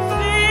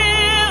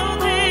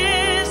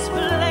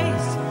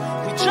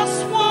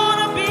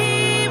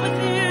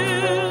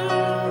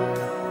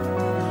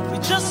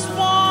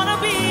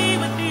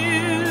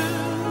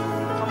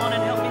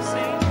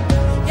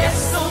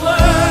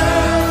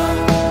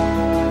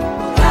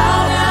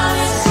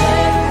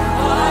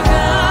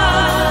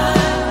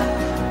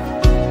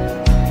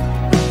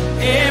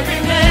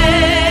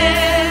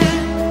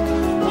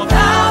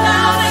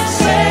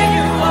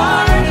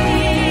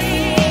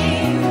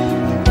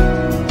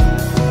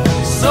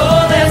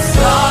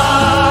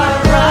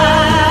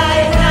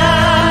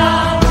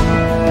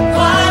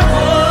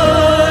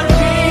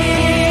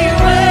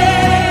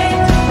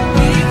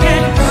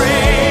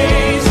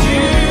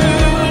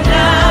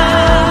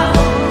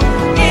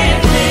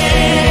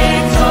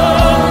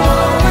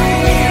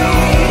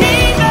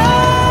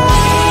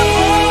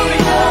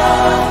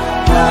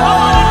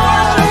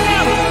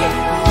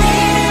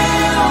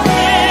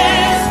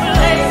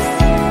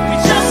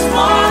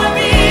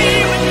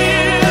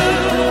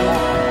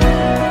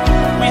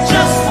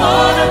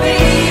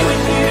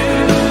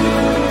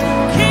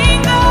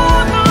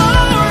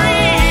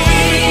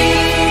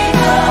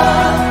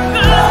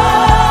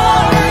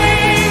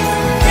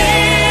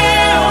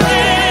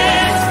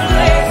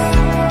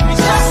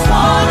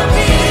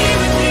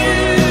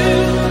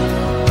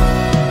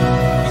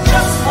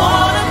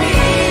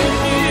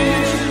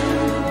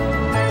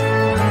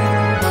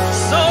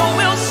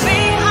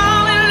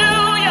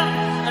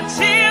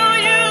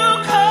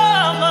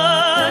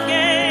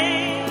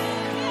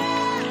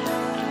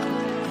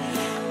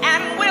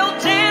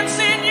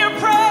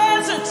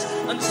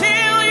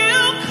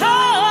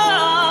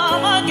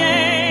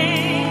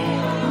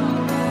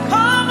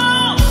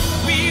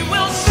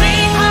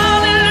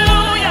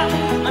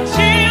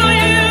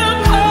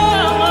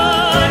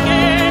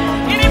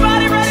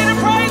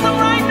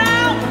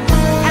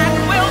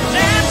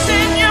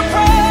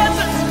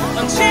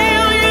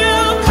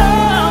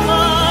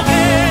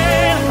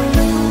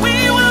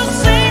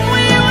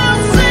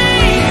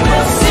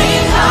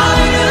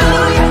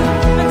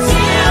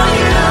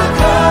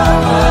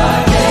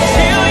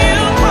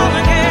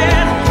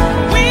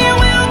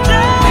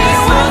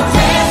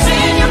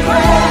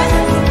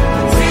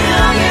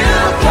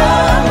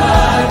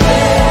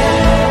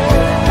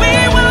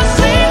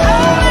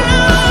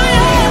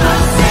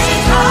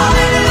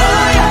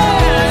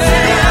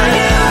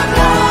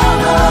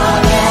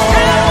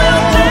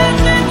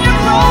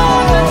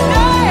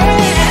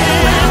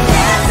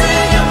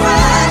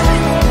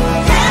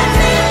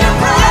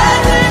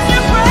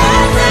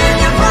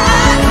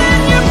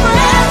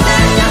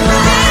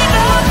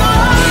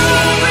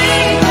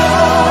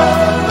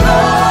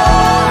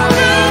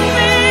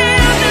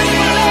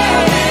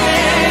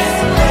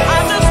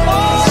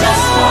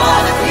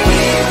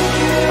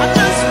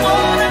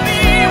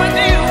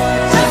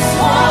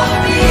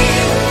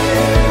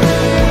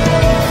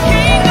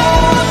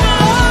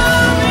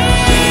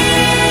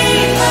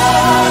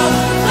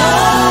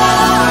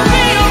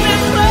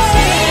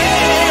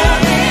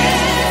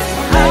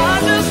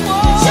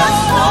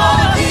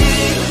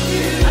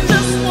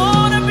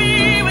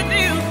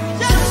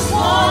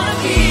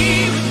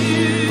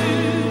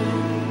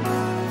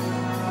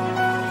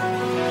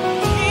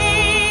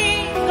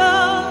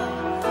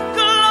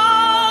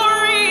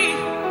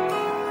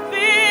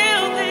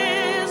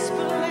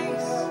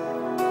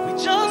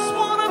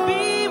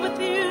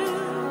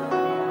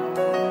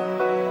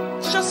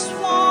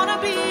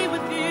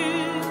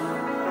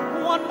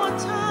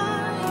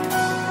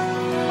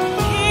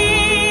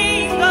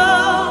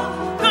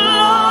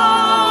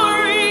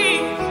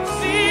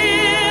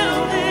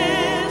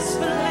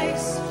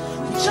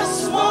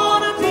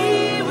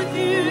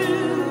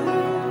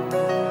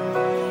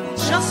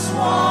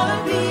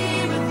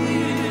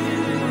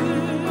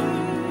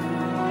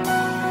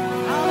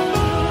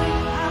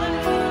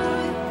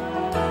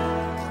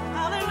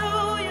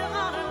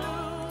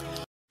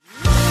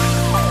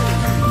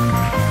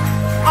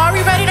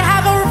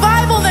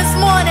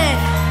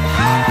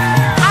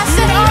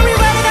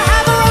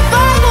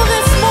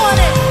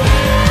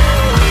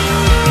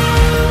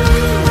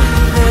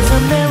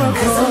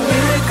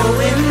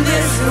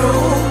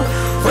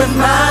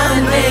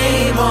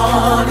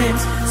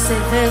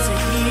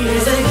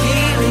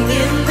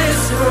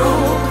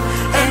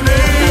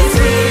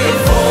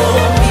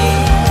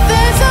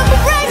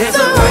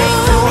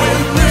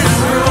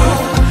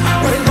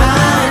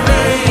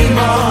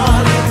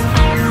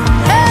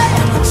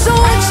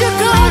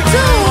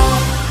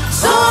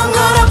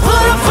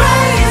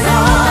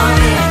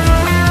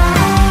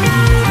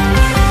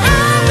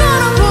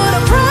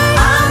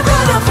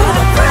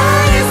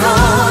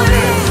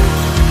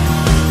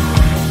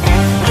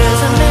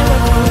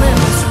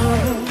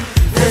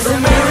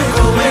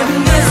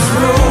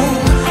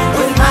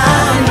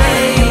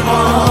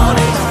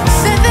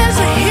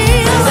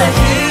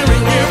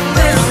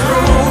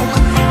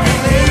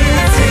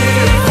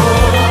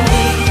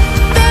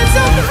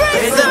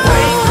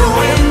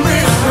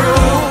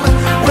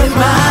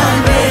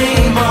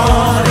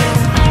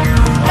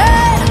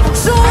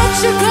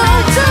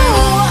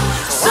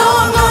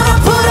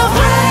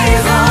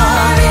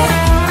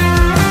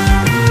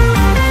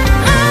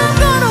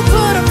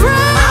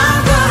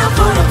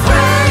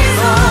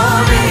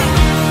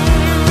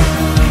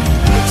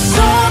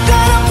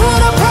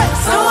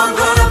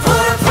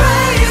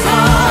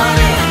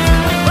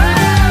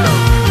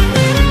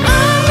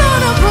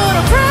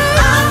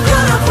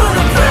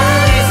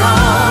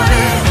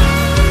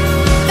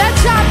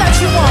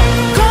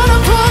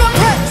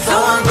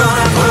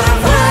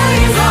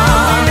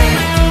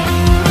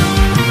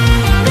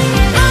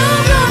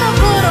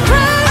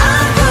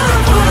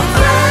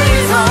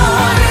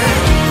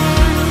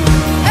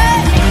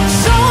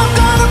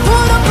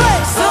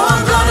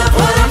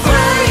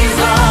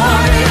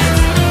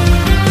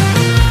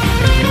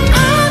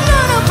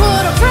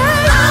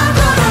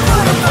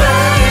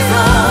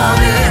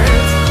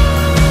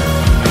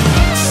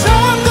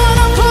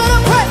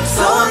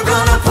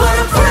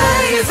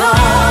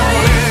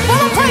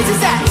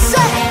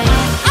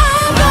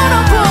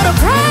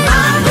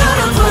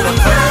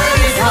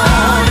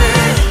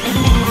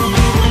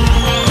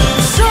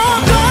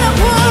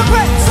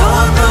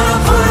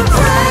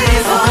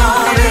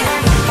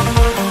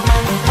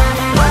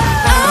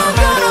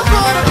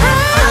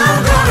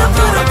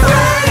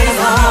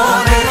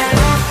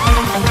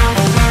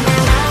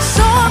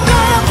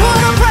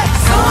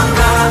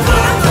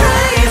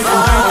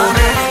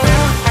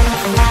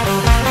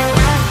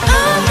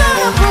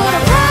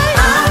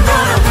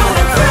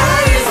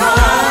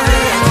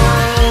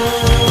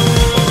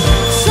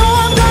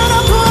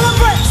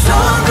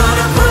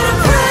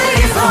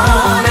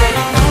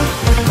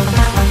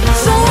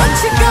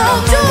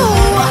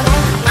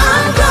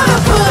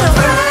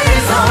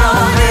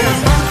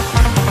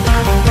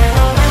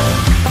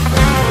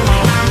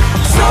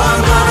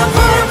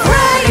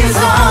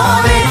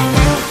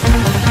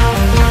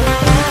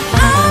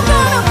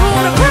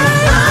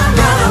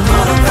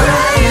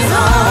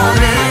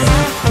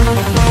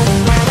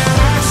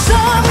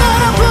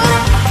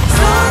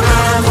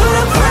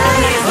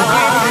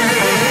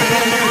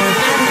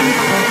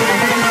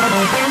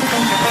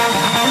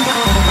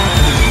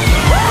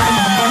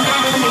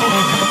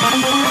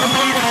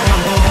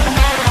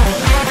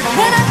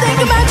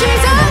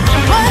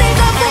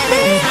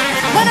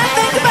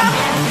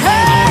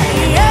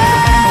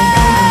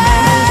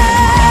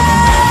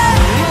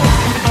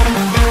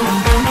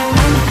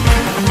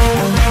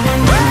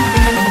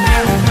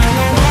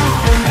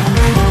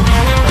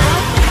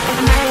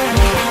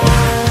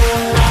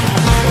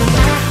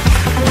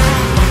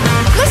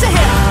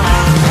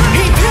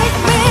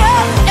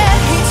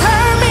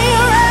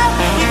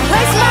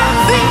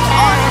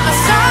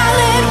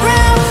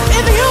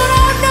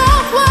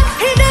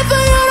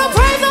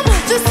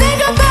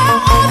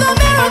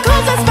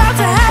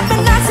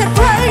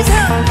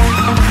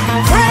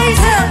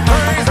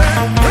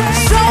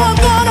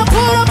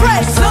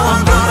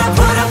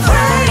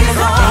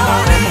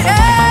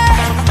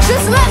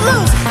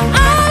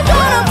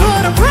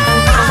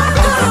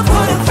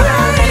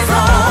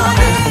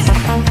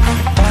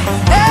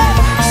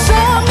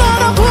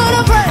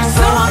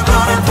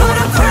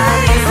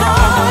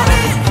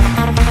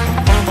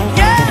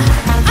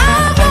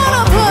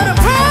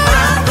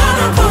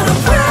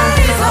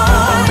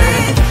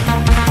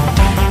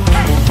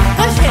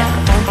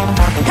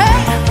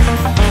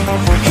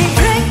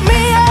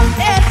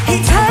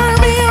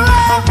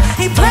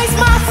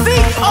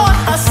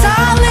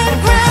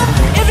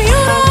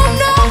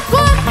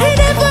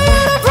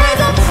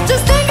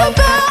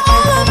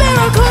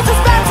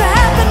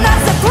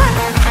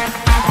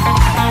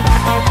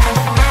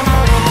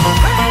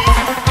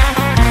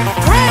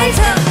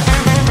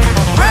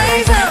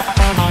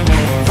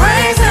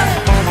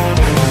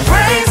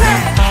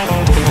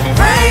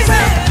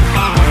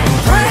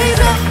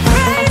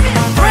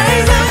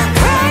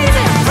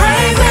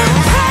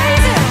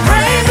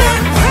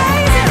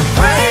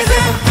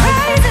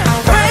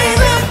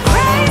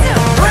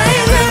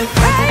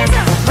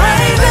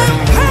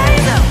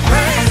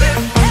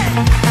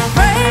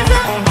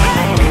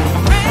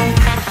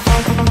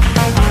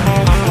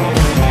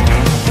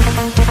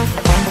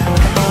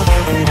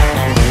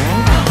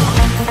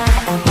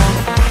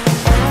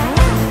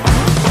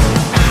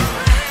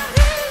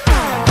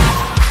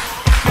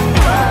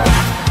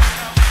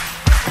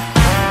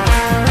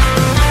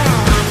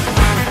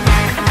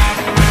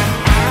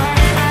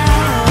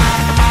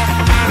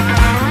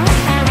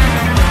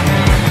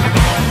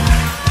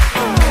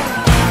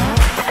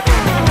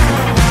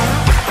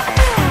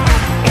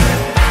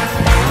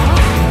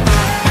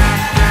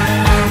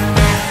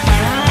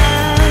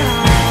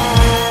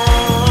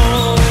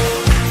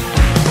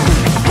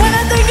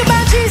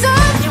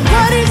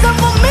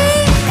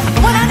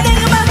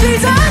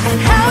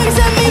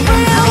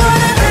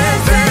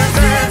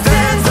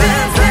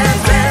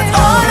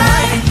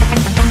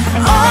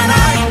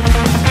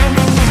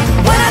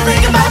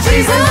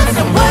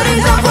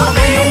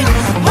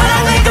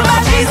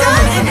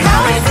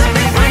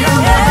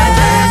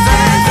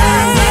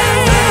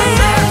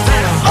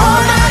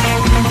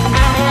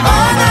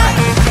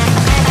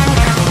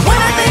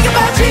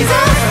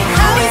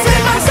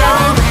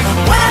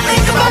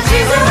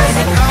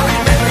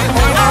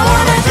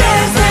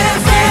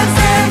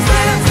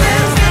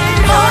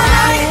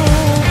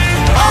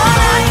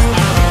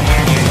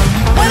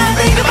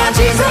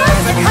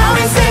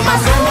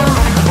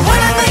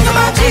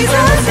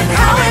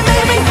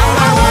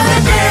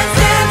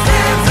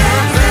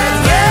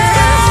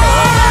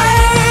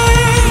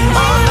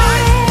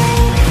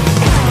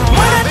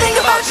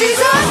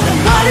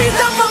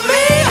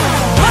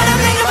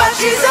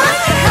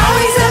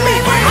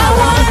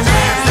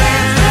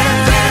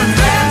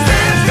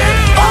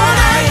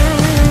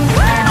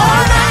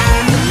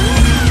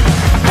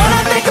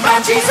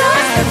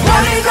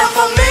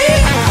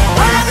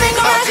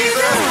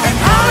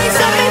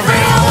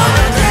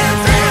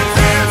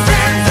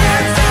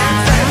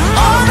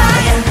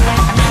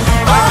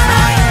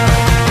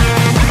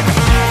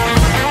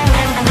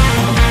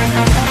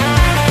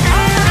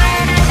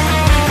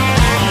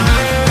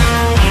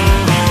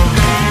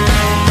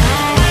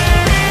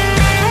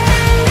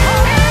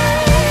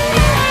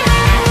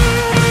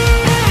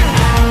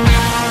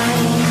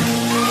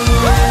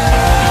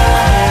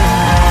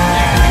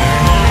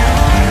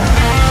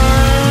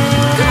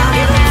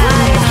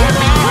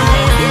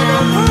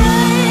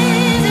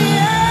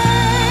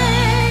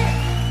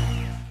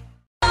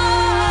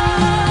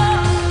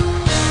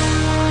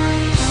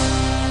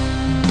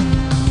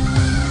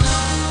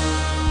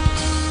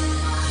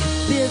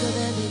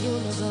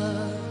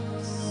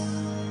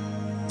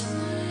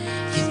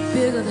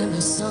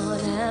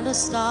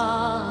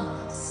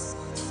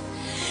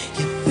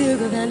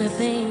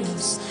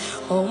 things,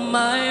 oh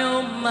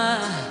my,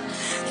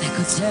 that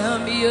could tear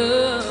me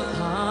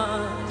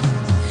apart.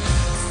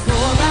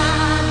 For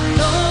I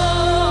know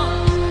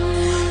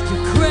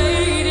you're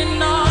great in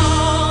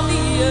all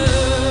the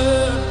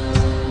earth.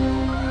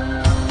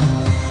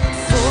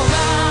 For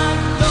I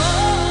know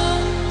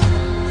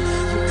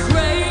you're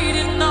great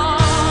in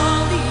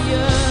all the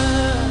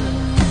earth.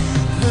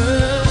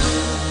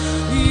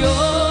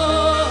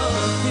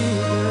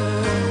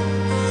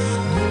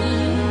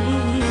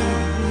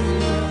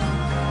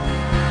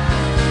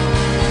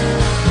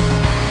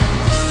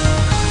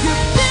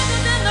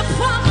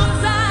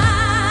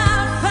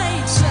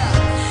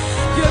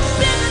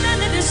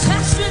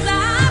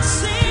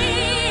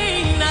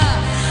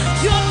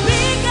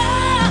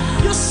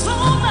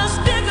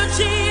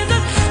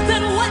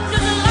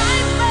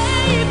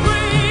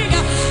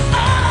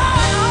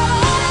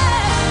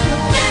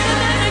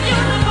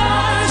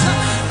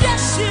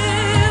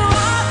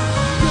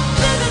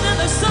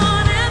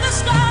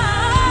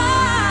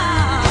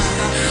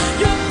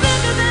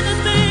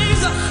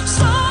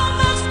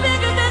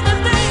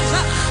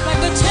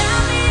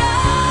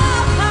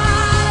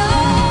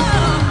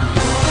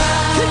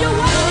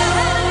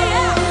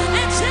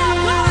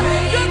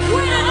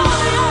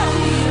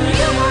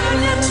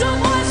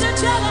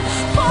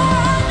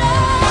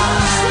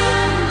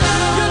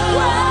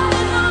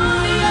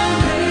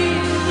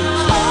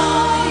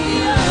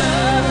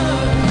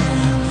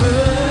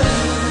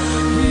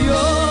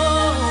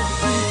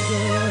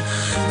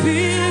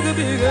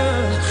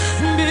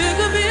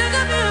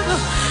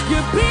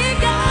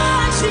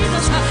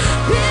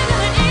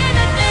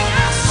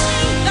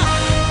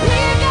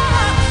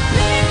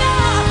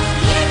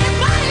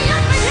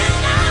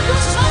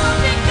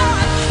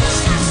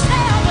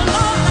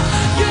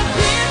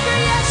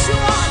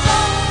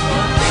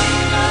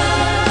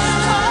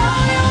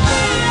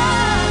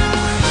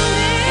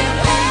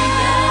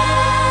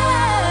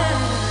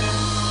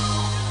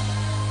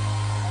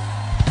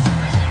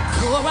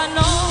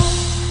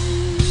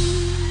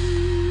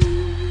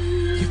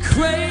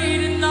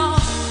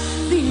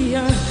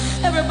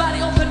 Everybody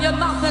open your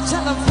mouth and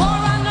tell them, for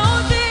I know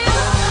this,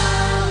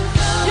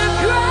 you're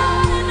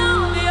great in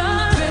all the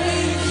earth.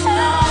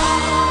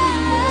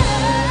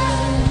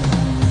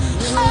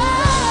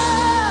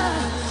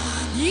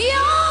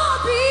 You're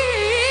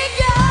big,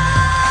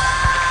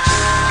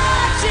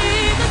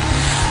 Jesus.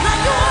 Now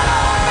you want to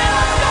open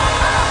up your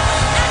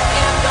mouth and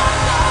give God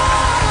a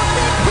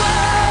big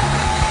praise.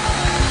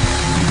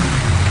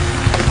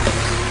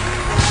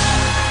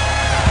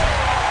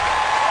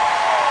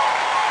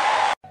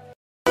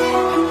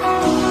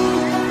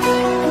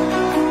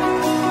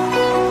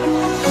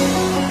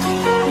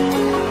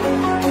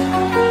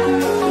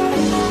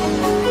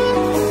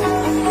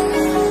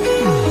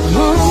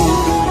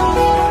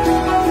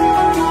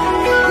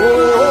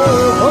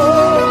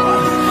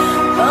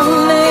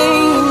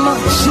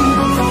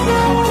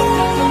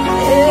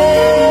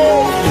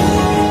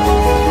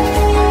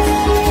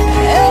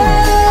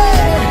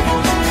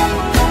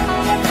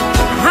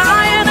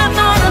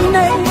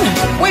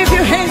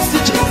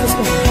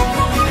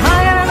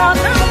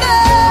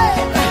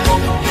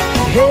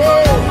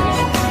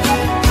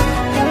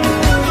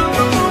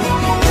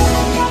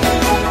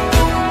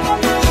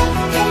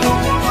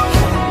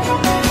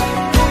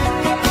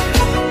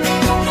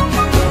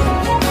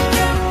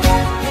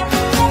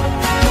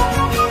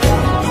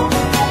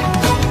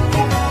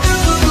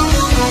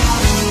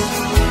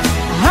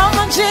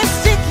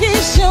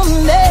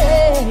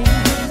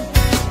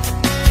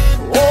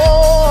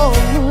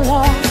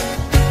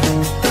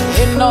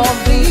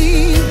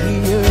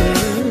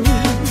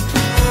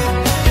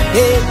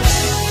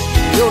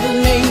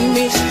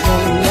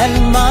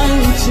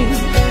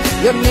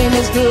 Your name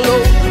is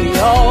glory,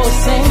 all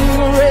sing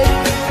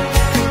great.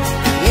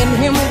 In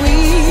him we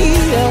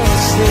are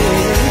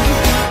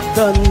saved.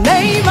 The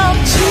name of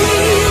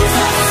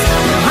Jesus,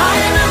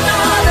 higher than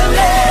other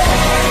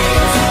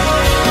names.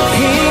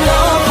 King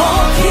of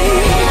all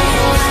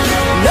kings,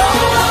 no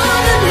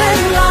other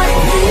name like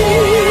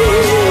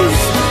his.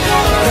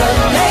 The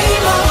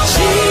name of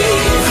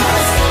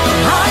Jesus,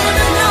 higher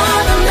than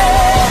other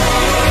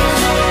names.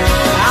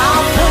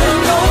 Alpha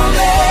and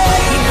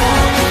Omega,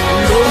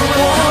 no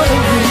one.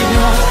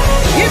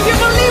 If you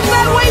believe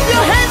that, wave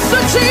your hands to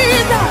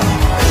Jesus.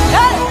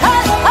 Hey,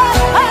 hey, hey,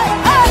 hey,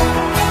 hey.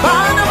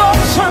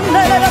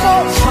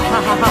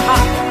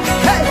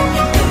 Hey.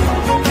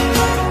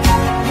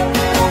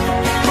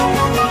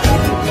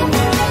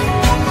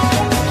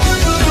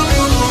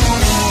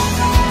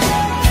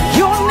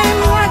 Your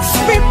name like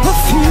sweet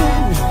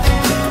perfume,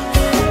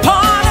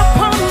 poured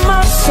upon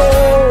my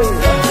soul.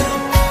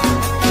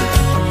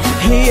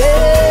 Yeah.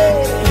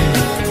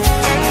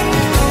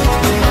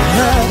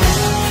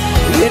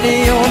 In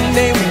your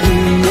name we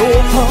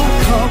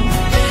overcome.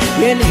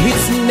 In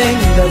his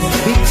name there's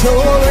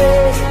victory.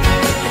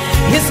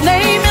 His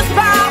name is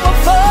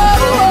powerful.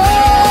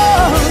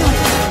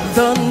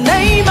 The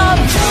name of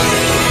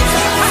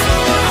Jesus,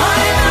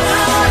 higher than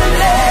other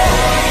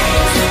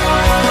names.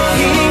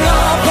 King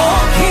of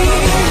all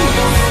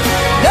kings,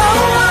 no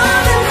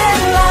other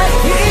name like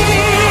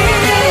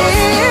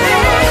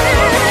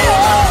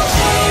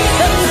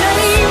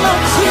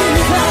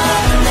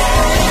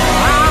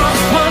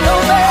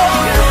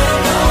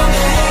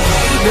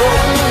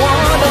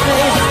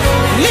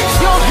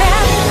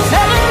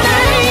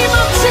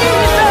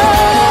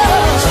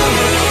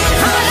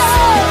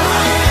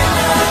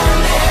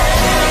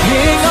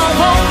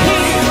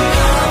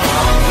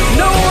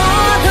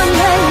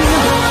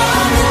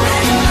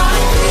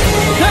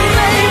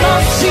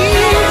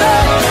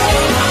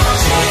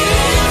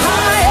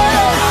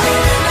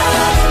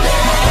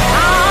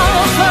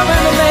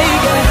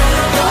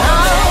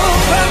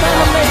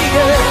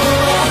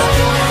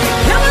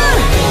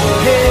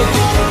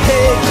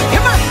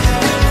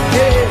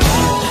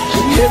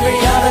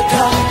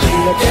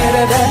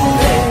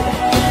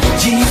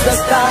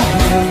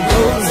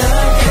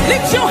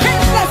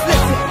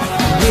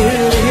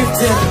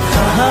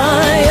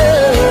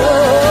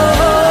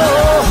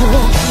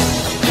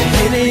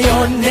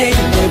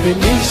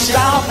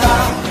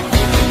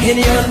in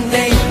your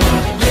name.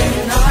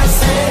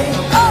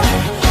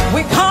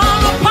 We call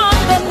upon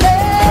the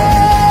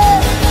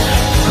name.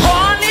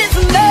 Call his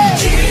name.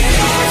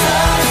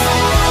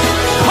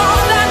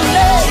 Call that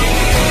name.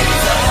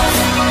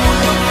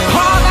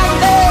 Call that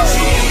name.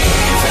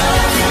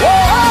 Whoa.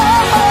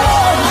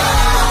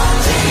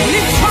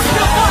 Lift up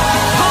your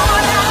voice. Call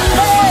that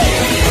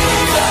name.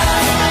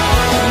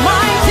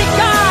 Mighty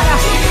God.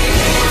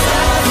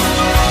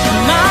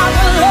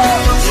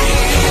 Marvelous.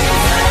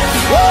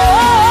 Whoa.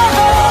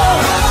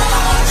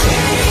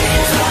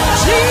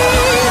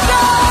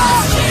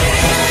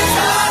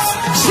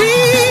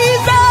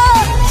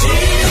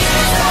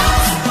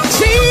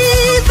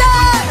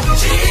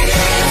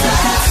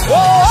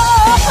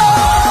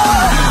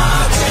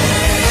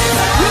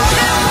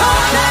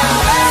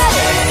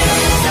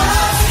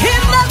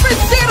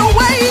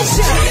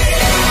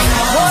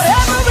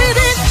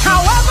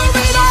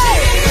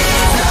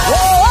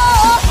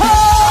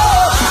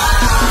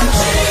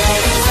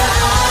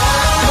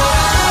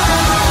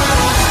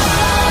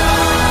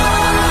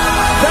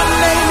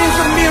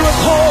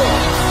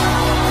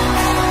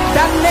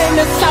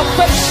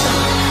 Salvation,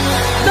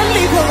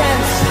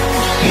 deliverance,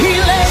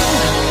 healing.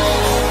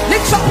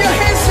 Lift up your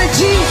hands to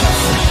Jesus.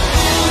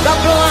 The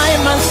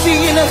blind man see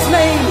in his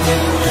name.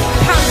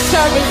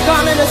 Cancer is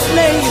gone in his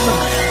name.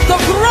 The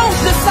growth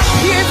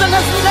disappears in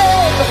his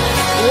name.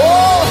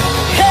 Oh,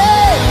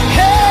 hey,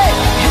 hey,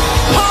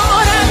 call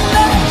that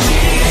name.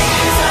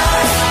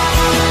 Jesus.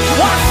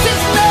 What's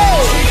his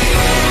name?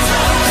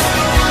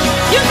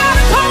 You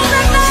gotta call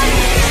that name.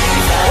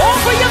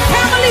 Over your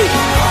family,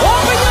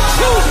 over your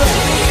children.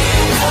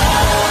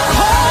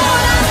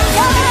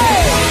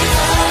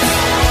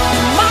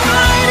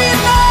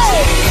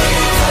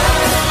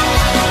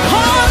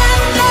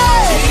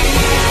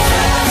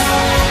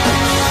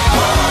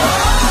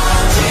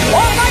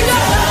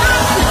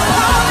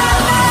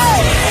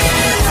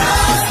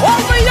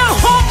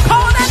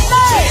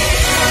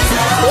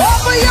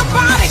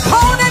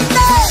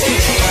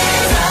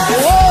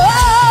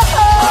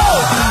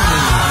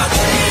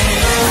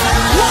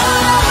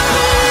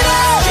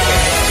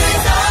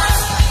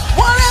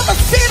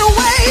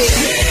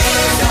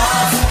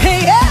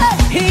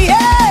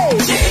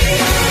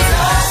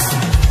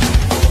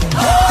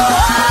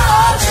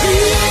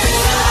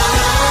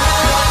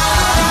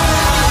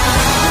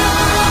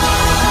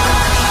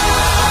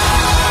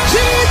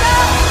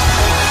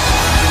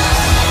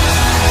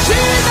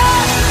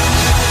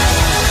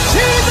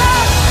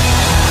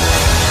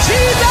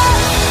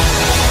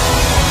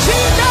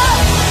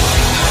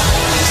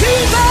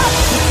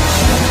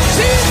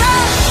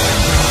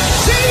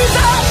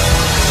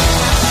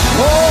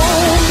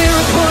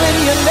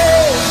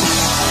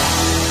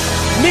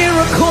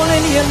 Miracle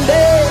in your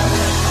name.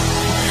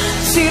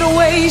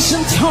 Situation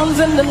turns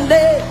in the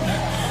name.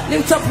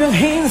 Lift up your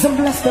hands and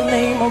bless the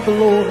name of the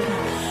Lord.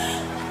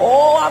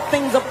 All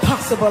things are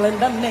possible in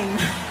the name.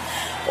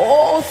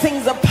 All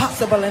things are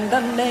possible in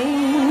the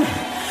name.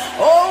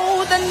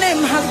 Oh, the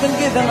name has been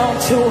given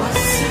unto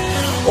us.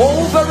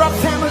 Over our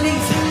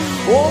families,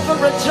 over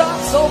our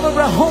jobs, over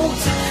our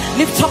homes.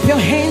 Lift up your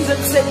hands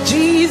and say,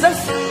 Jesus,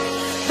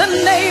 the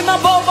name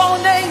above all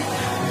names.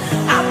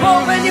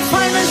 Above any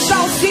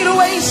financial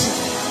situation,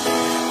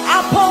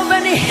 above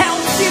any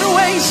health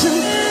situation,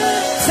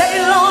 say,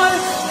 Lord,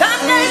 that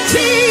name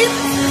Jesus.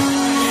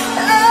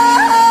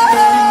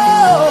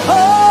 Oh,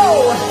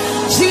 oh,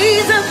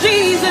 Jesus,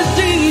 Jesus,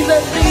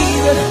 Jesus,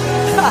 Jesus.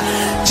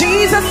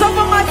 Jesus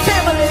over my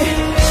family,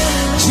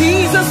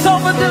 Jesus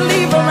over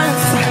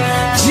deliverance,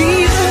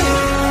 Jesus.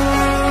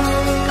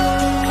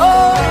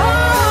 Oh, Jesus.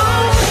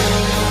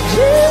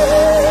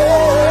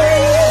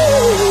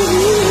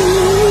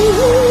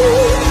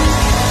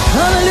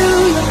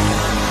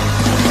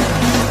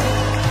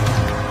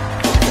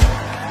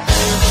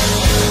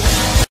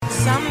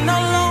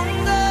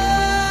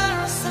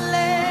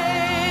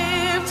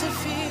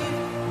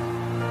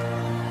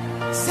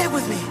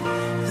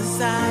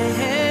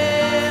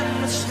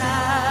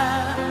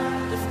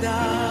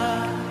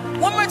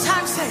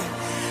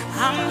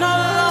 I'm no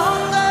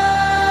longer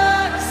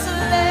a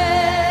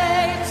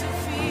slave to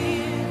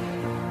fear,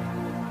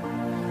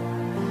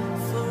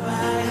 for I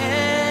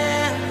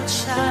am a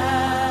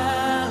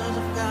child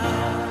of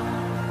God.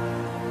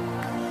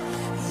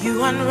 You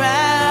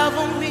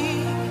unravel me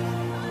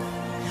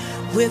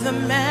with a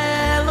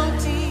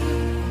melody.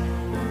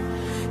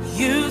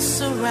 You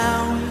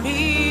surround me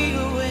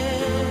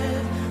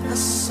with a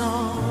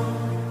song.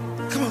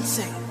 Come on,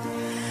 sing.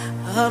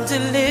 Of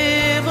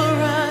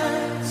deliverance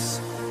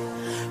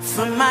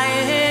from my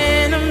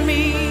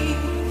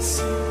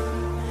enemies,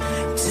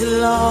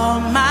 till all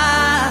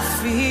my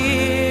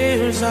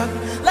fears are.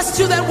 Let's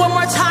do that one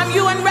more time.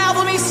 You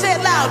unravel me, say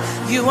it loud.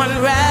 You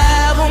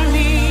unravel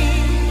me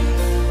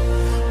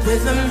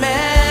with a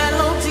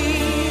melody.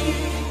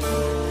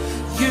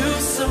 You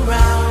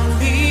surround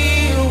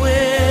me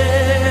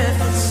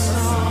with a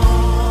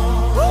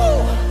song. Woo!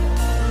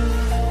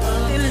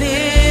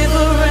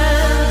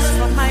 Deliverance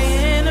from my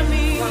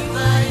enemies,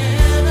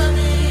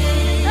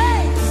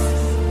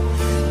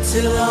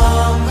 till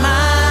all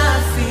my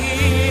fears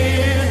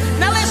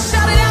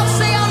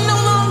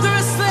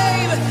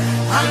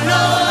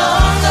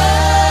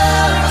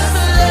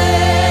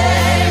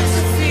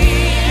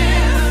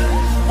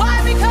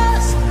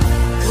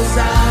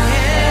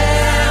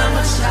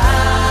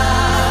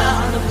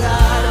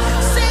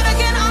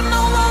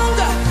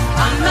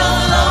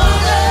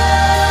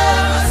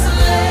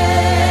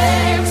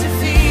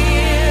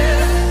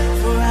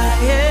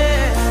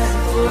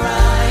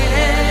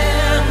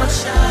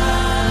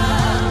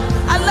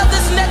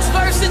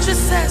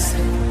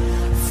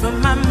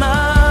from my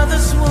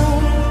mother's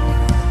womb.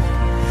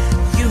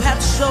 You have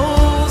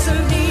chosen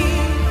me.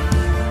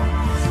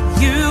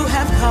 You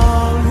have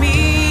called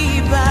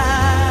me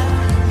by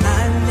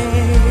my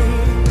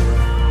name.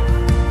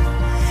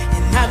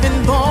 And I've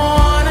been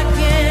born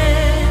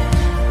again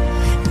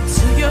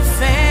into your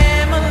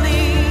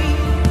family.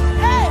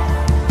 Hey!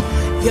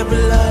 Your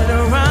blood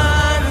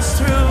runs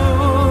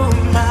through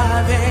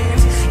my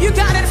veins. You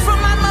got it from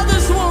my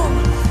mother's womb.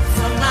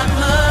 From my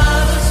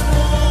mother's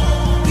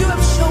womb. You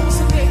have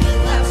chosen me. You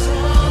have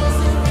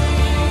chosen me.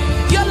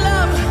 Your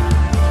love.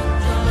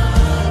 Your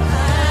love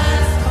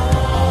has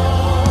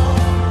called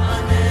my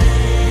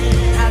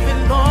name. I've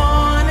been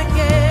born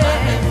again.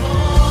 I've been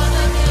born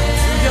again.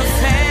 To your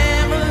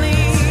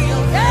family. To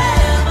your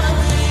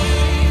family.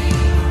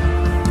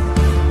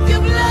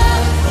 Your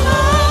blood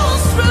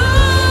flows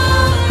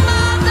through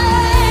my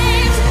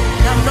veins.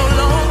 I'm no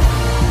longer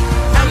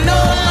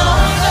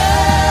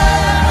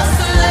a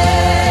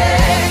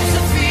slave to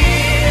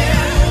fear.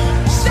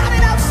 Shout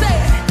it out, say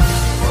it.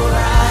 For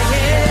I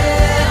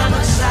am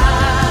a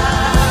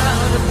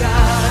child of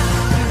God.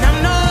 And I'm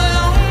no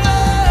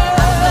longer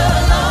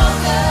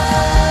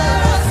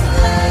a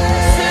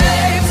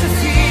slave to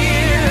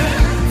fear.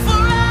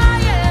 For I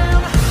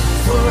am a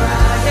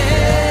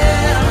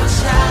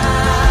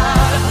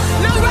child.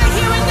 Now right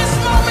here in this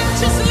moment,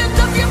 just lift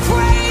up your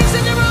praise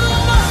in the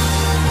room.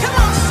 Come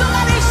on,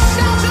 somebody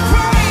shout your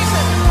praise.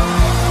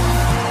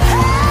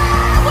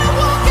 Hey, we're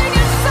walking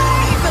in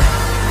faith.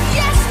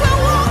 Yes, we're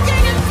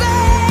walking in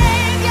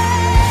faith.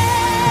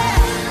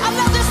 Yeah. I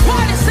love this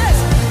part. It says,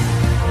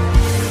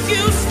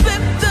 you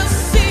split the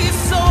sea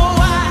so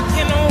I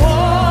can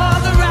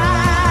walk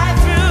right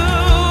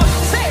through.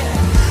 Say it.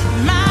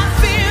 My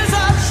fears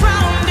are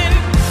drowned in.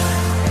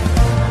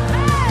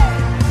 Hey.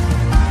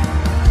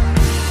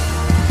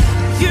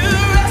 You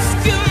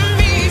rescued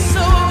me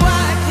so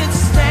I could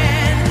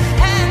stand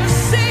and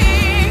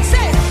sing.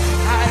 Say,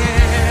 I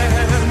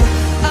am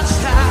a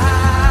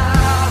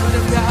child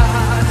of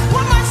God.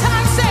 One more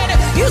time, say it.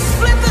 You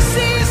split the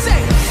sea.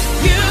 Say,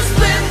 you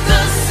split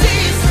the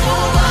sea so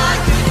I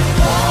could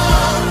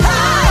walk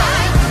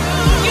right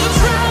through. You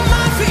drown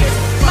my fears.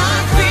 My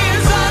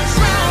fears are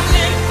drowned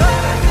in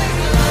perfect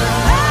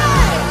love.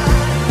 Hey,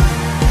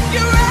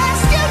 you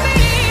rescued me.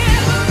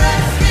 You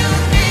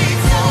rescued me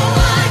so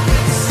I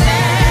could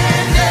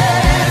stand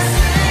and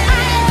sing.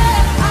 I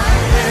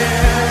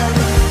am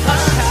a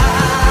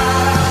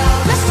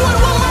child. Let's do it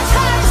one more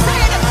time. Say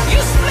it.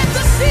 You split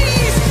the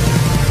seas.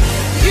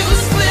 You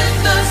split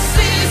the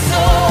sea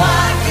so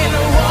I can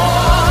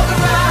walk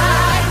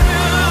right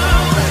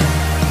through.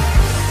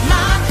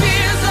 My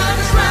fears are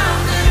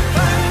drowned in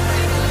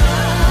perfect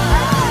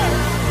love.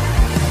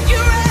 You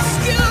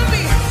rescued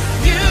me.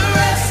 You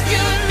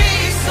rescued me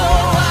so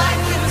I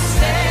can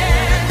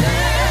stand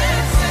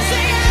and sing.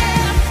 Say,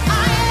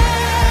 I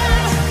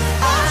am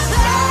a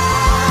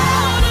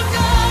child of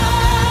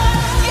God.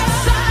 Yes,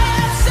 I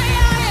am. Say,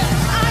 I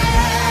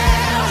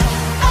am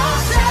a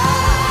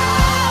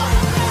child.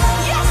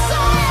 Yes,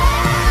 I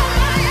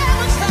am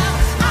a child.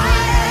 I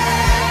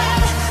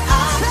am a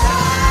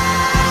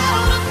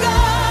child of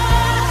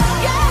God.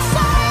 Yes,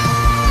 I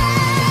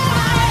am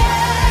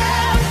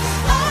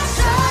a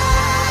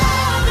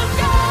child of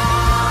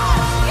God.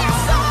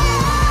 Yes, I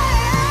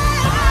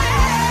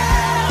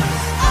am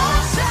a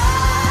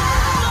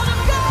child of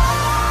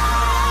God.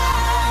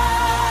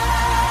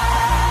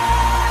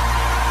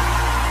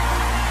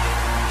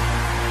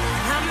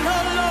 I'm no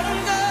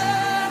longer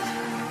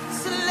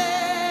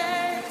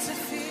slave to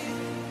fear,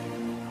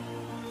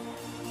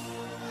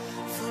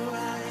 for I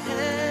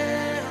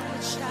am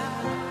a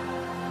child.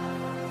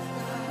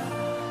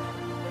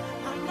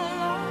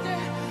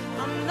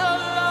 I'm no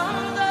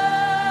longer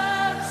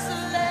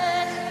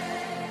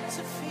slave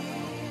to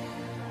fear,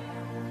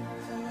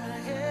 for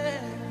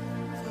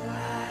I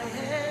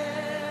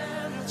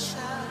am a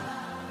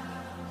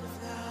child of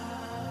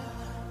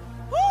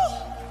God. Woo!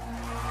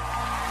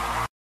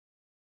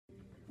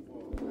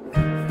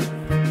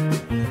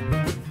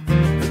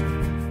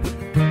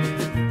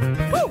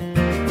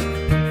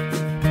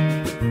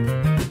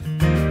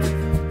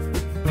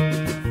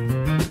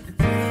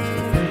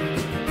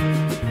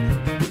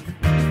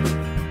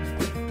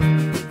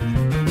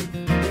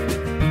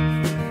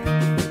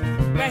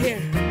 Right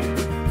here.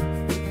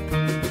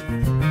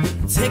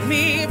 Take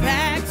me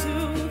back to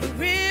the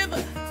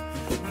river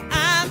where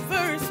I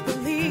first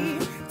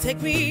believed.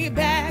 Take me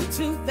back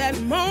to that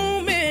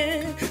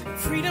moment,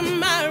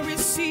 freedom I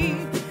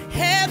received.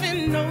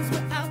 Heaven knows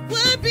where I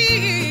would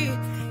be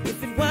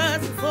if it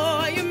wasn't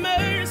for your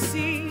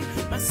mercy.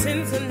 My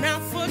sins are now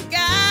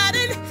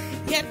forgotten,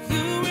 yet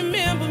you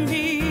remember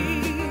me.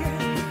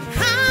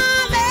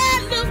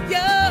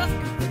 Hallelujah,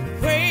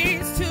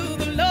 praise to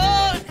the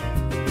Lord,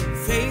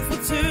 faithful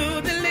to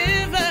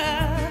deliver,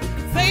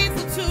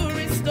 faithful to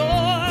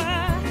restore.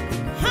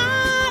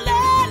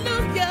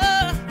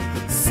 Hallelujah,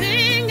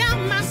 sing out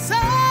my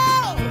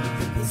soul,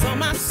 'cause all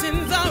my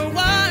sins are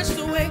washed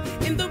away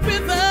in the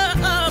river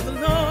of the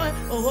Lord.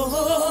 Oh, oh,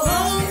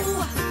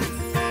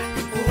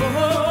 oh,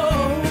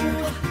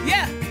 oh,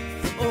 yeah.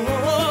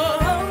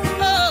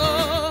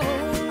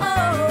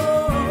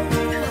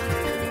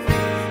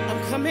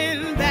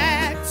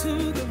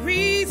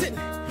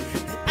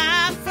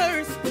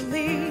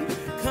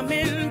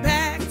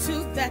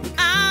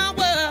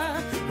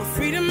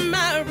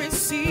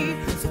 see.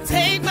 So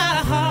take my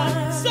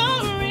heart,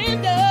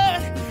 surrender.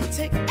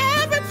 Take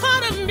every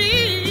part of me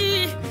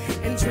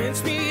and drench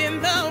me in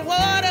the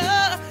water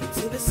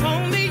till it's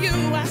only you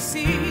I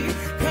see.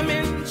 Come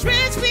and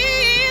drench me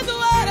in the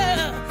water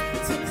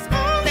till it's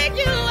only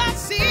you I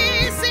see.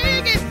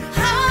 Sing it,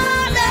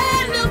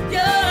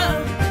 hallelujah.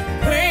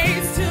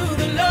 Praise to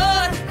the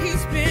Lord.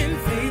 He's been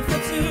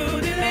faithful to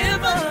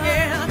deliver,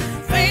 yeah,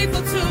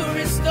 faithful to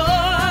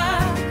restore.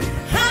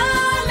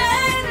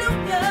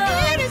 Hallelujah.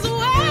 It is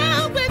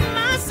well with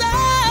my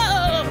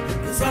soul,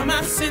 'cause all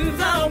my sins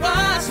are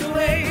washed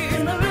away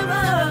in the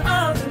river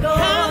of the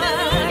Lord.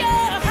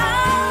 Hallelujah.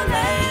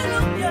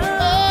 Hallelujah.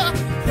 Oh,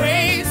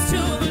 praise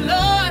to the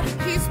Lord.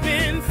 He's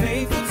been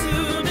faithful to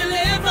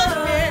deliver,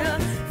 yeah,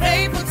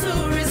 faithful to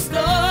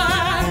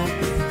restore.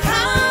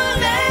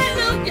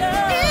 Hallelujah.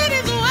 It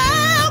is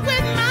well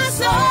with my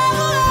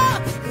soul,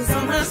 'cause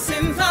all my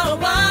sins are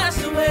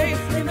washed away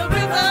in the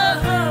river of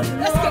the Lord.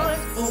 Let's go.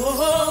 Oh, oh,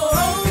 oh, oh,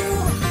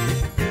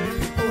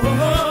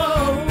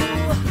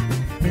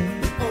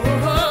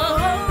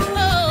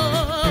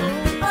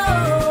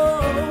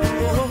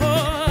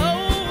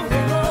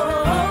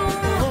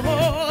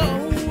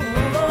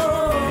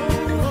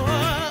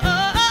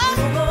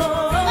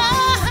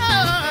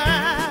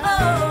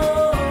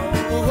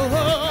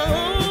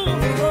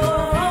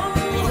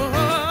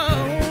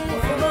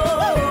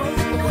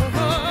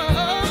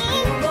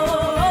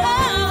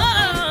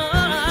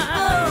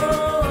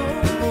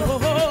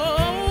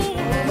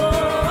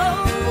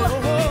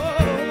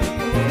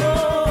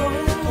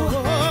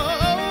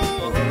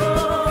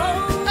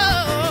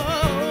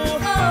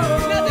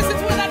 oh, now this is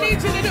what I need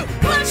you to do.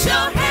 Put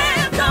your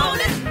hands on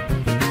it.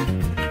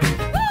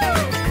 Woo!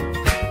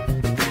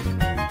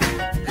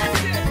 That's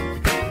it.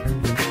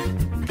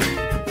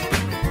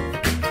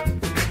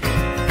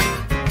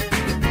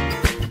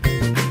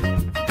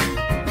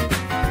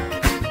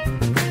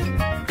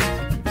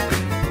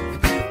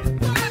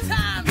 One more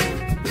time.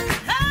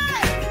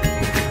 Hey!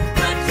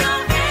 Put your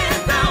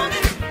hands on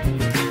it.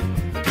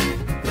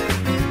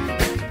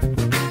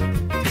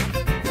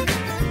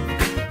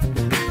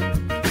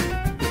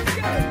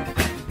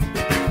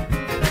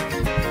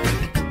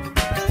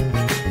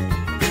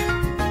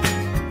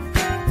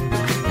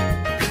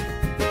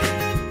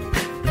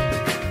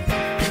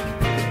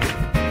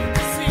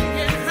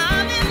 Singing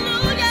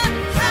hallelujah,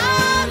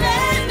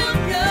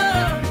 hallelujah.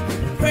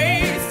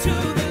 Praise to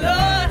the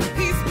Lord.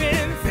 He's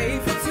been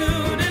faithful to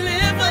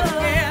deliver,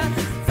 yeah,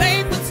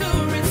 faithful to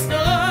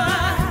restore.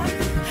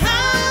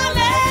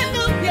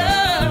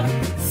 Hallelujah.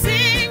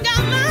 Sing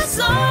out my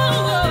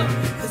soul,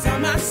 'cause all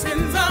my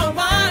sins are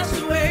washed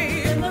away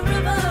in the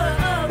river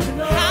of the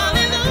Lord.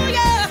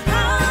 Hallelujah,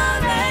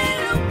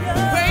 hallelujah.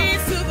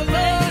 Praise to the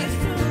Lord.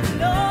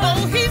 Oh,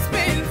 he's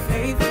been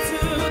faithful to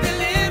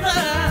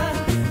deliver,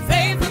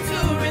 faithful to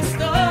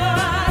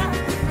restore.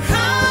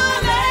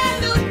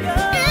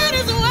 Hallelujah. It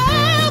is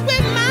well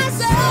with my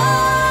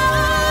soul.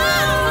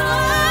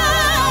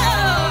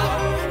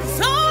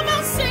 So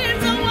my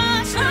sins are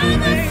washed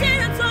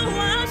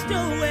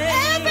away.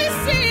 Every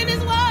sin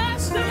is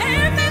washed away.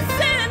 Every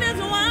sin is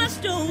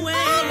washed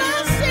away. All my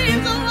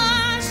sins are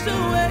washed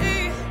away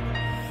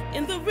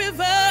in the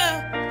river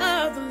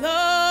of the Lord.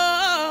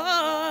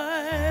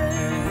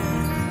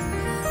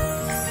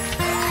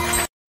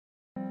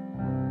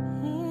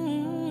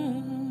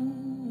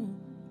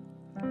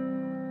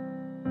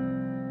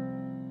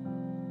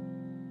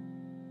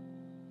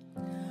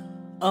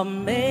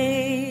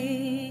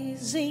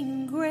 Amazing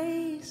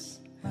grace,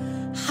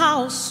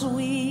 how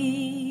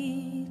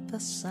sweet the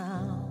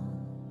sound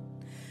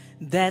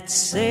that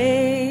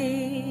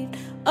saved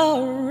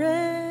a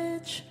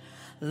wretch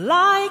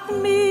like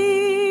me.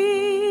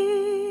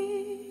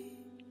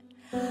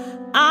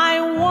 I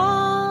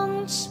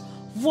once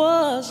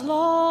was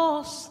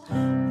lost,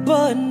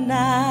 but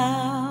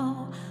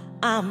now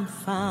I'm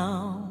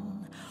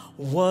found.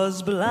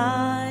 Was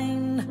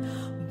blind,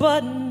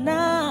 but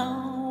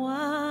now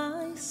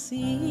I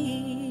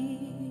see.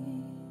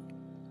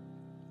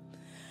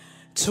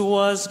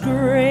 'Twas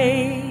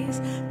grace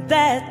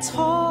that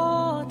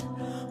taught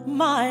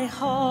my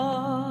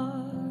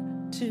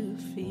heart to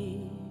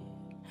fear,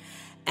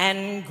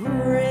 and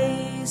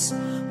grace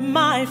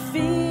my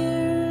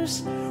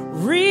fears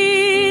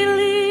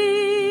relieved.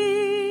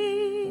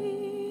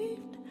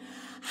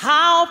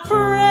 How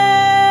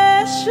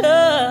precious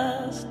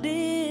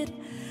did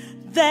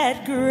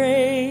that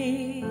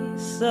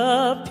grace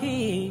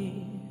appear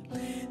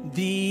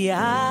the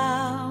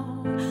hour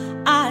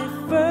I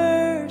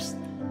first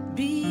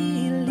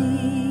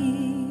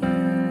believed.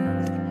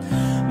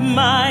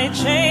 My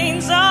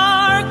chains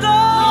are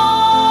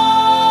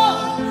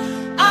gone,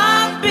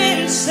 I've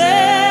been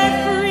set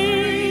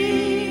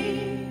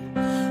free.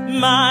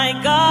 My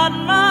God,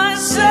 my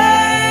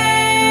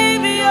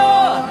Savior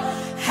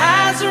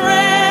has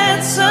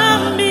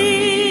ransomed me.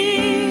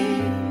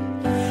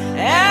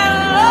 And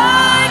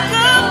like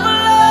a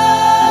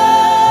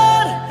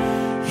flood,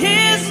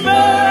 His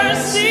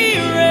mercy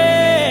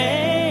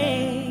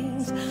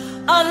reigns,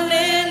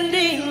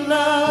 unending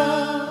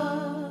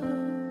love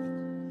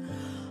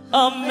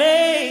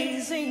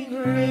amazing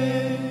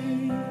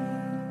grace.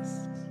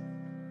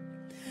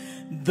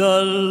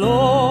 The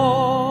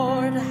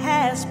Lord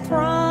has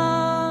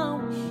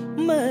promised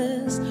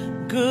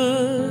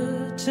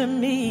good to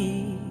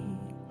me.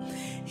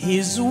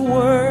 His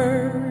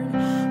word,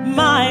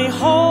 my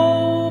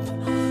hope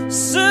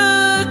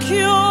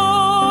secures.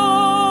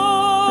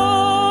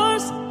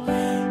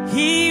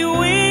 He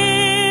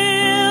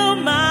will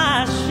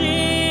my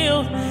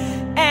shield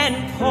and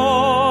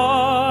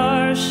portion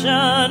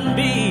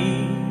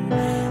be,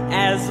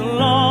 as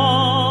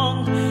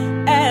long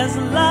as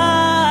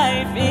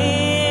life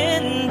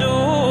endures.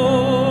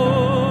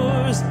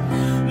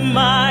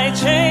 My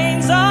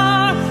chains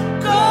are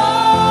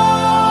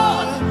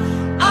gone,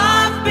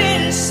 I've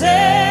been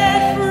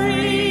set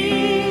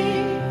free.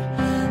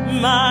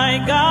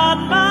 My God,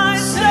 my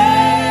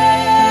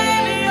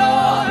Savior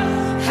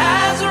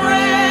has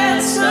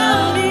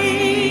ransomed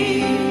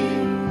me.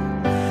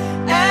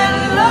 And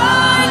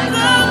like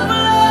the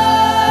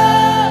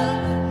blood,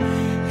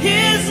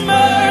 His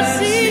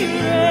mercy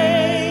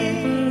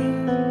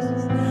reigns.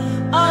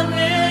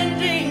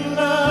 Unending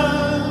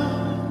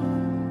love,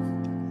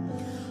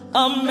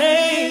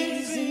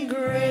 amazing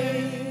grace.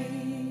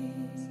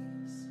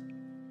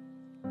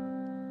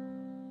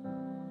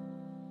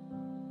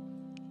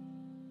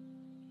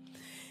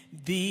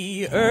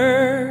 The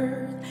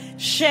earth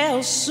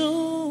shall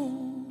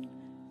soon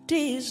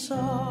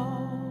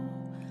dissolve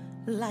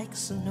like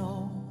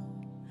snow.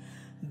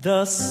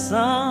 The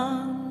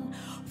sun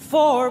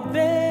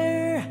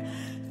forbear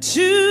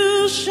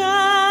to shine,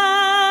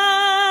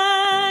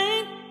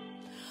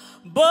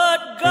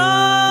 but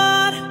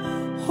God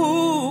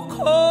who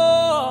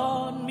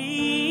called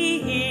me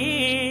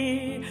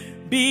here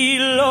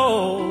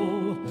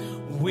below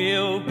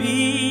will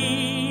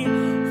be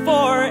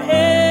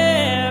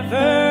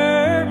forever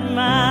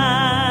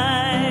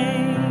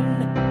mine,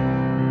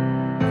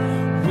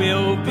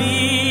 will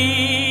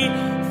be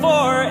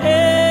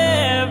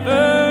forever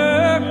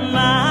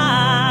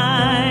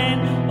mine.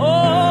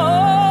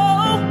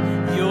 Oh,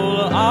 you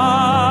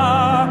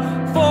are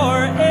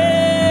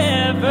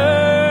forever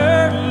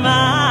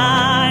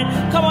mine.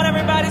 Come on,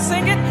 everybody,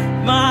 sing it.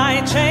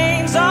 My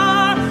chains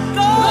are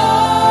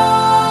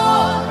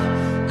gone,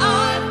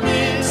 I've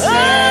been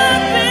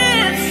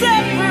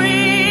set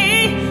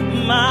free.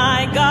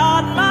 My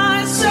God,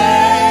 my Savior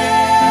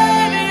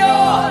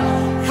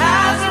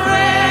has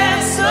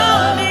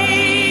ransomed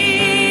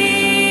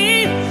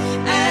me.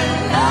 And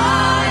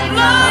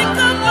like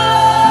the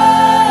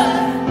blood,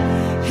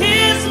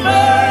 His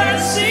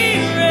mercy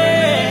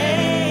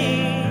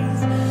reigns.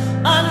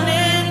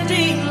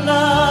 Unending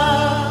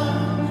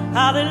love,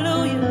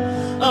 hallelujah,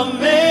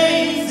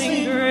 amazing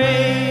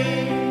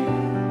grace.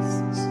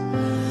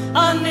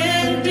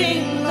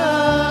 Unending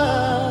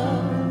love,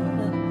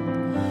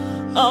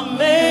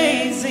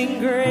 amazing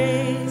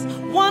grace.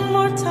 One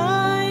more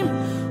time,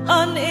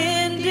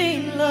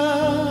 unending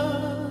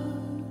love,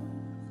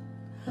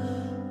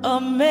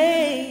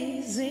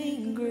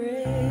 amazing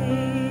grace.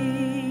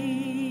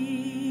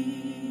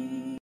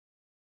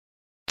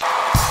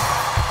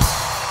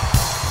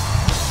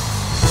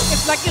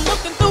 It's like you're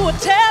looking through a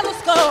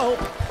telescope.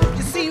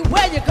 You see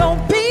where you're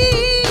gonna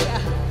be.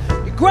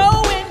 You're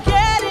growing,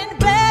 getting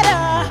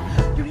better.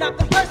 You're not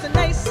the person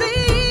they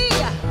see.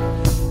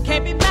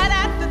 Can't be mad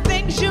at the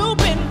things you've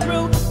been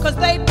through, 'cause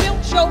they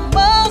built your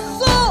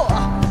muscle.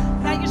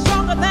 Now you're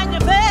stronger than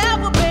you've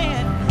ever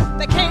been.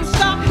 They can't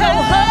stop no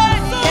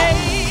hustle.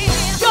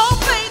 Your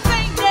faith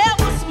ain't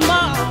never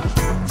small.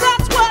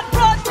 That's what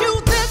brought you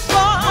this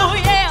far. Oh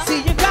yeah.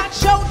 See, you got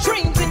your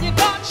dreams and you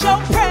got your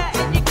prayer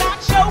and you got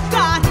your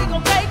God. He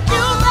gon' take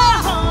you there.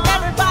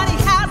 Everybody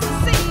has a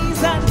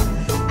season,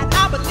 and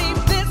I believe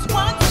this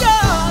one's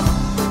yours.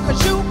 'Cause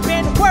you've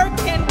been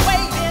working,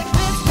 waiting.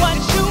 This one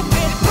you've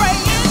been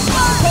praying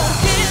for. Go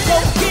get, go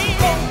get,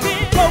 go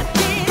get, go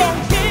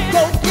get,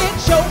 go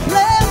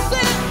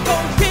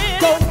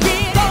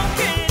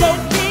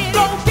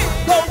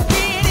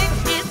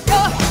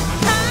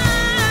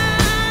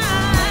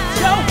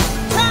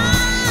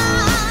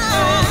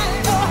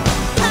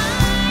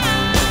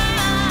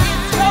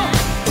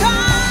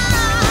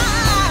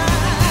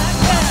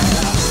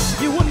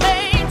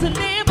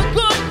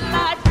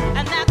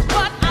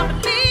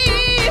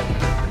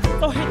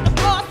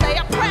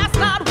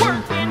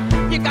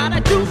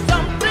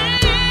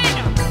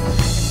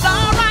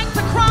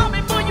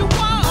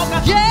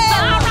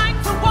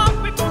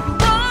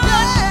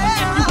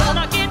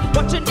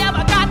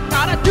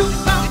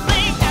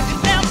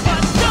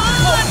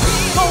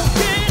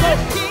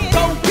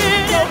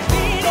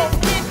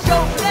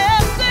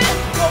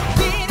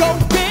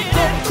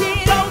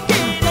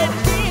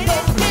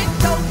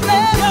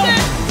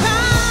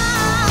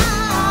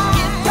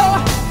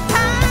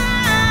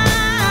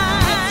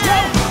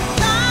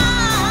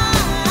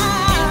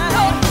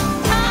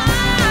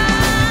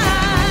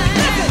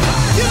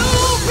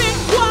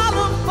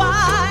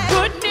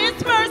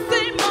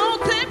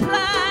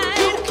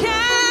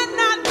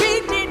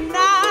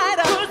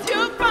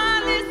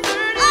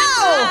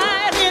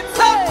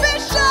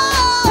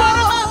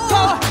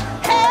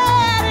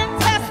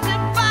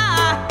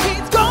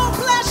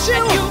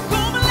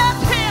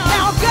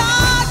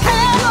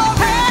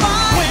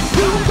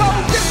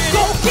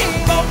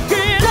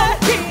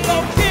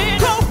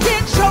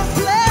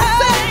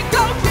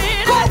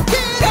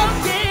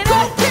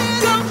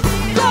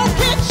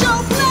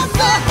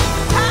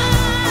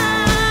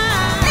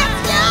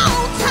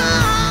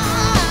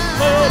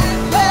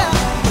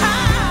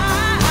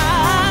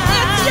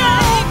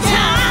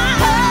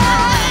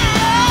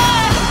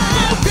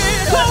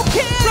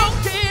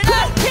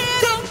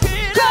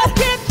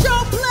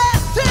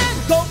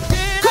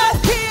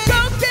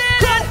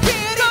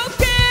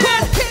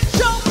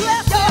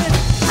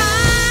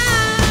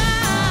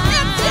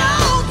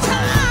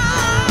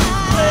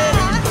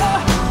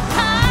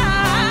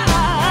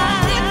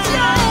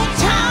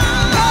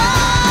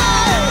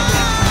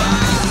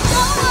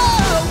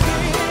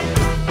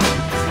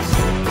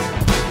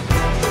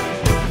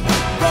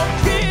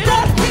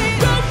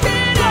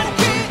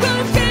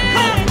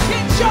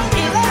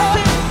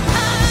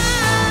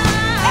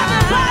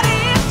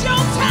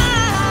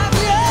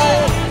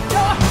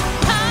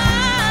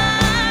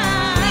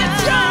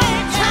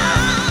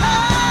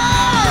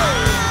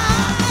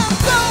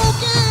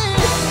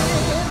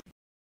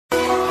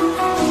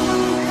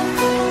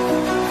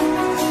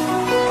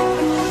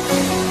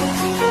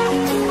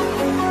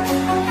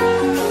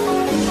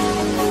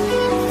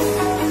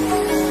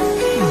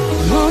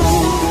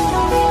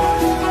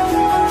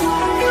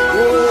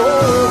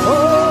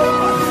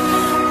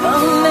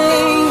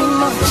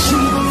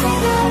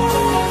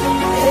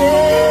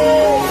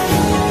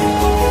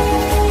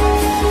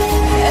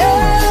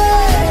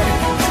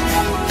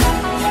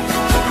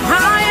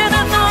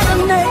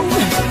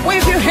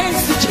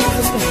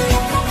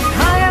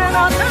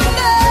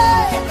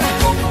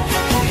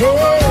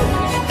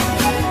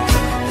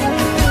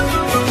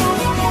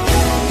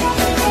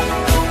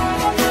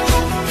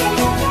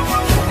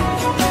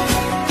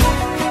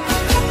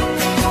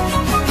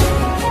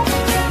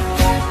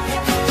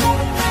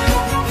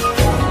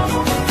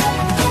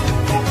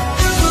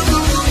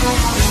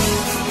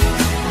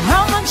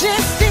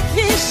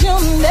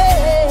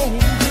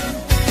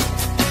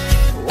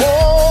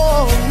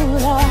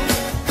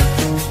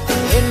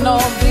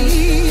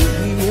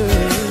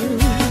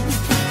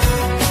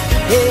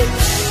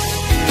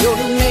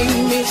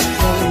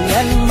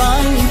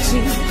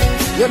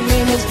Your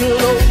name is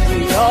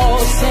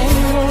glorious and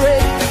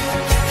great.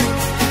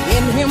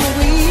 In him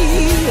we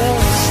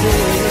are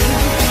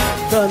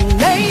saved. The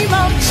name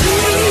of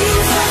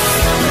Jesus,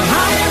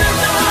 higher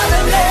than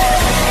other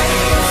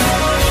names.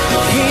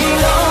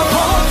 King of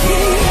all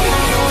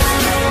kings,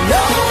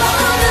 no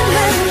other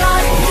name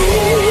like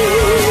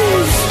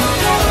his.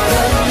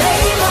 The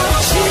name of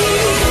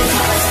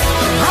Jesus,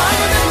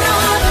 higher than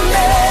other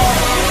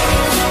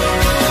names.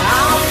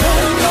 Alpha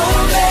and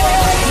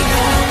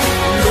Omega,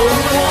 no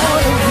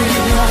one.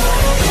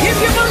 If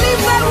you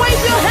believe that,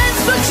 wave your hands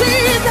to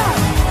Jesus.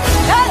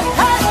 Hey,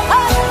 hey,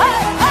 hey,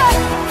 hey, hey.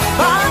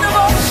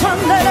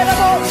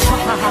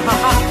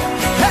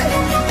 Hey.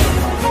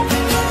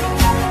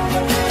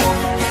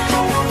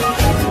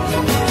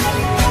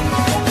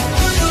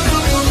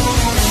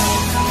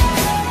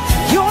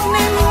 Your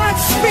name like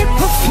sweet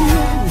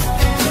perfume,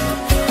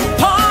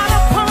 poured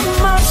upon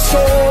my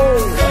soul.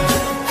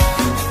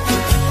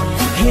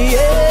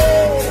 Yeah.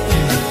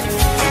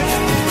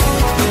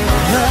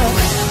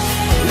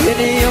 In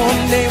your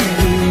name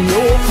we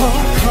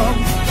overcome.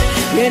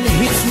 In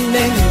his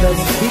name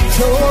there's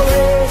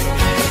victory.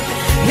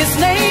 His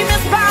name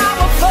is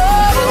powerful.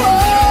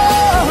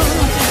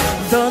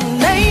 The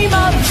name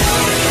of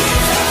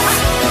Jesus,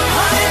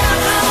 higher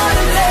than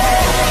other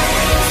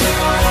names.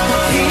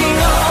 King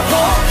of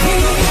all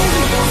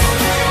kings,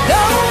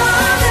 no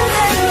other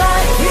name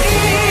like his.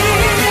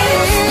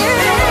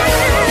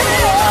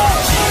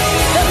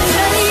 The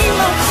name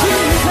of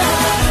Jesus,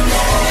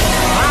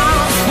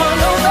 Alpha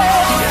and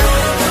Omega,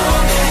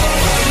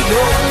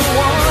 no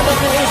one of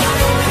them.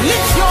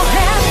 Lift your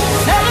hand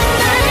in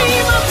the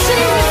name of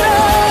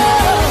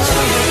Jesus.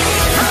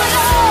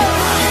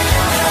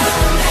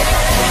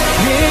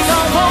 King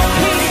of all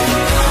kings,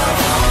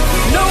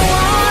 no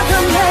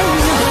other name.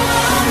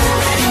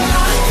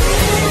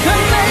 The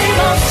name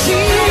of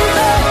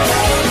Jesus.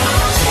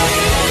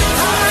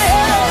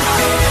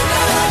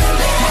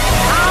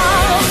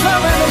 Alpha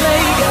and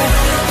Omega,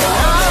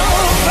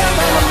 Alpha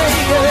and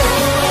Omega.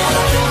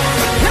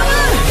 Come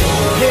on,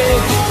 hey,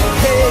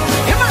 hey,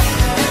 come on,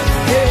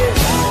 hey.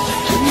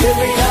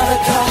 Every other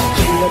tongue,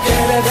 you're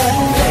better than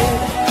dead.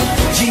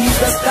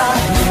 Jesus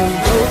died and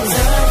rose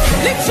again.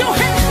 Lift your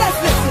hands, let's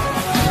listen.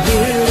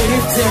 We're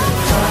lifted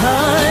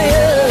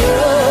higher.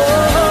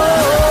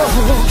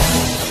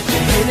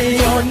 In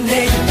your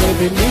name,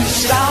 every knee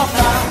shall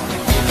bow.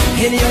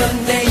 In your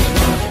name,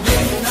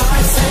 I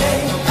say,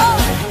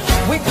 oh,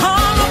 we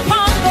call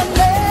upon the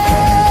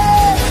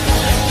name.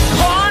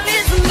 Call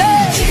his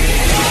name.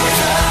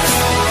 Jesus.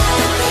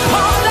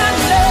 Call that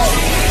name.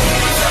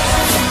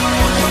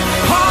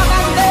 Call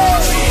that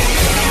name.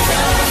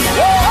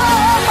 Whoa.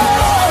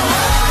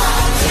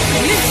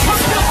 Lift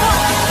up your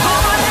voice.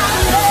 Call that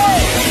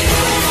name.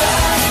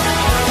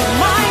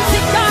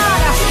 Mighty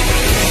God.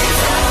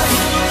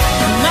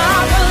 Now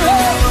the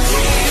Lord.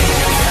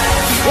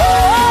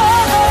 Whoa.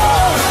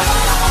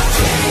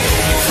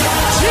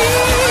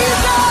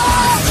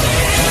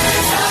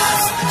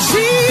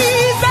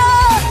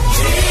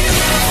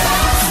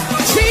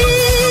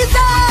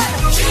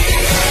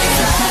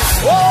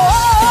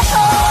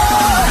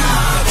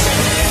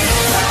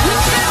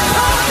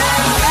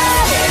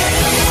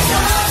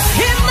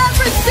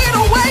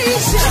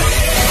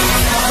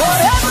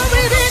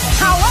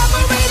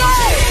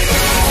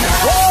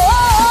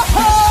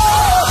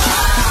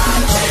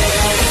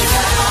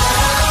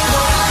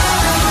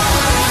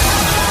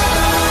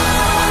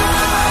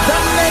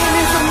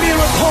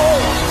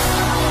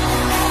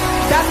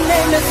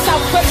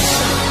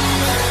 Salvation,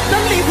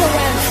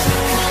 deliverance,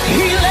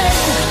 healing.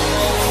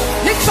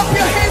 Lift up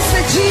your hands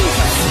to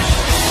Jesus.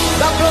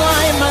 The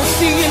blind man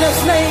see in his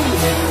name.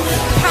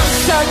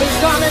 Cancer is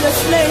gone in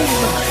his name.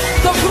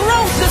 The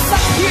growth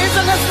disappears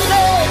in his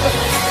name.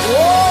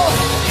 Oh,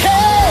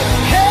 hey,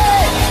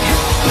 hey,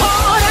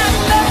 call that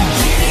name.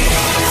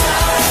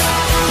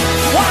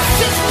 What's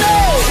his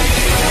name?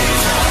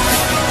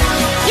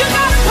 You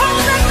gotta call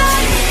that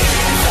name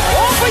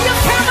over your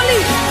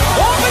family,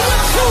 over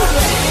your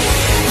children.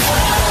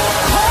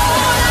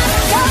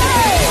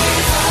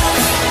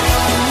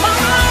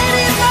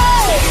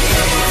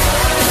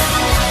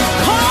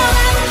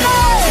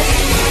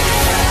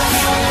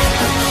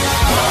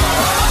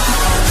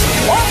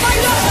 Oh my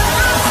God!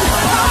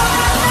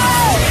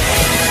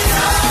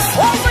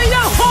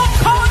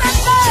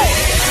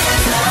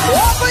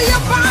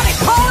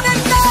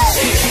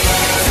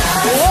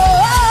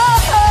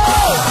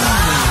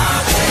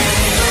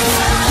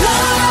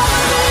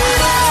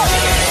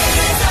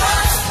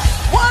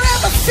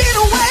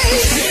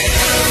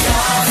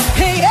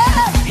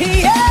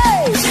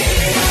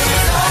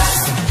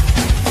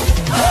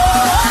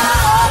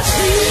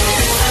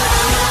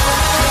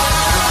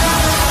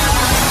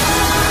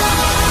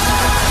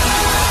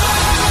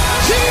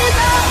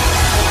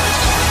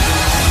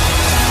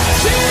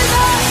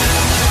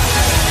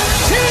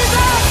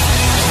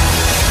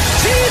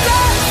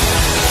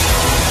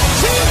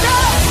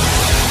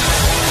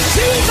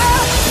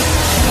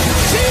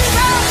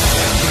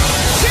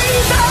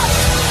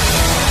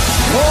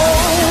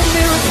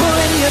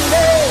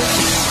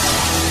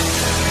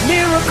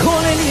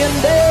 Miracle in your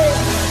name.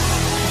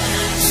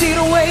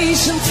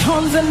 Situation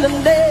turns in the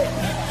name.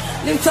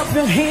 Lift up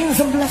your hands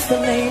and bless the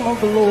name of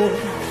the Lord.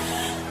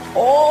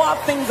 All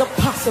things are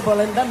possible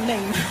in the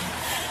name.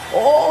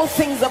 All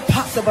things are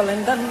possible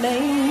in the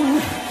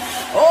name.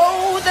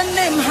 Oh, the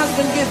name has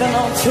been given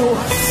unto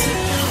us.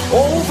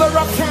 Over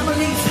our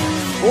families,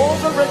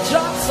 over our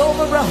jobs,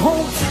 over our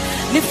homes.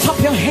 Lift up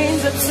your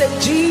hands and say,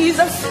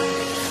 Jesus,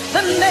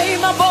 the name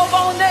above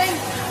all names.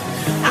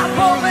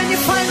 Above any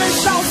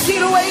financial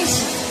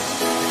situation,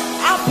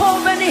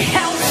 above any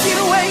health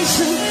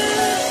situation,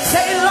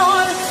 say,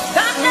 Lord,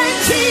 that name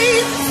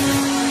Jesus.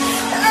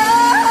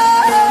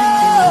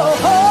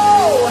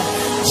 Oh,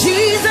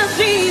 Jesus,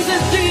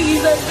 Jesus,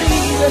 Jesus,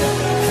 Jesus.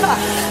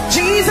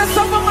 Jesus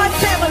over my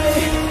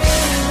family.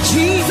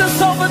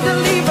 Jesus over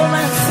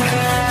deliverance.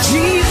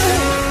 Jesus.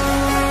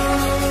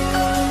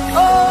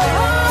 Oh, Jesus.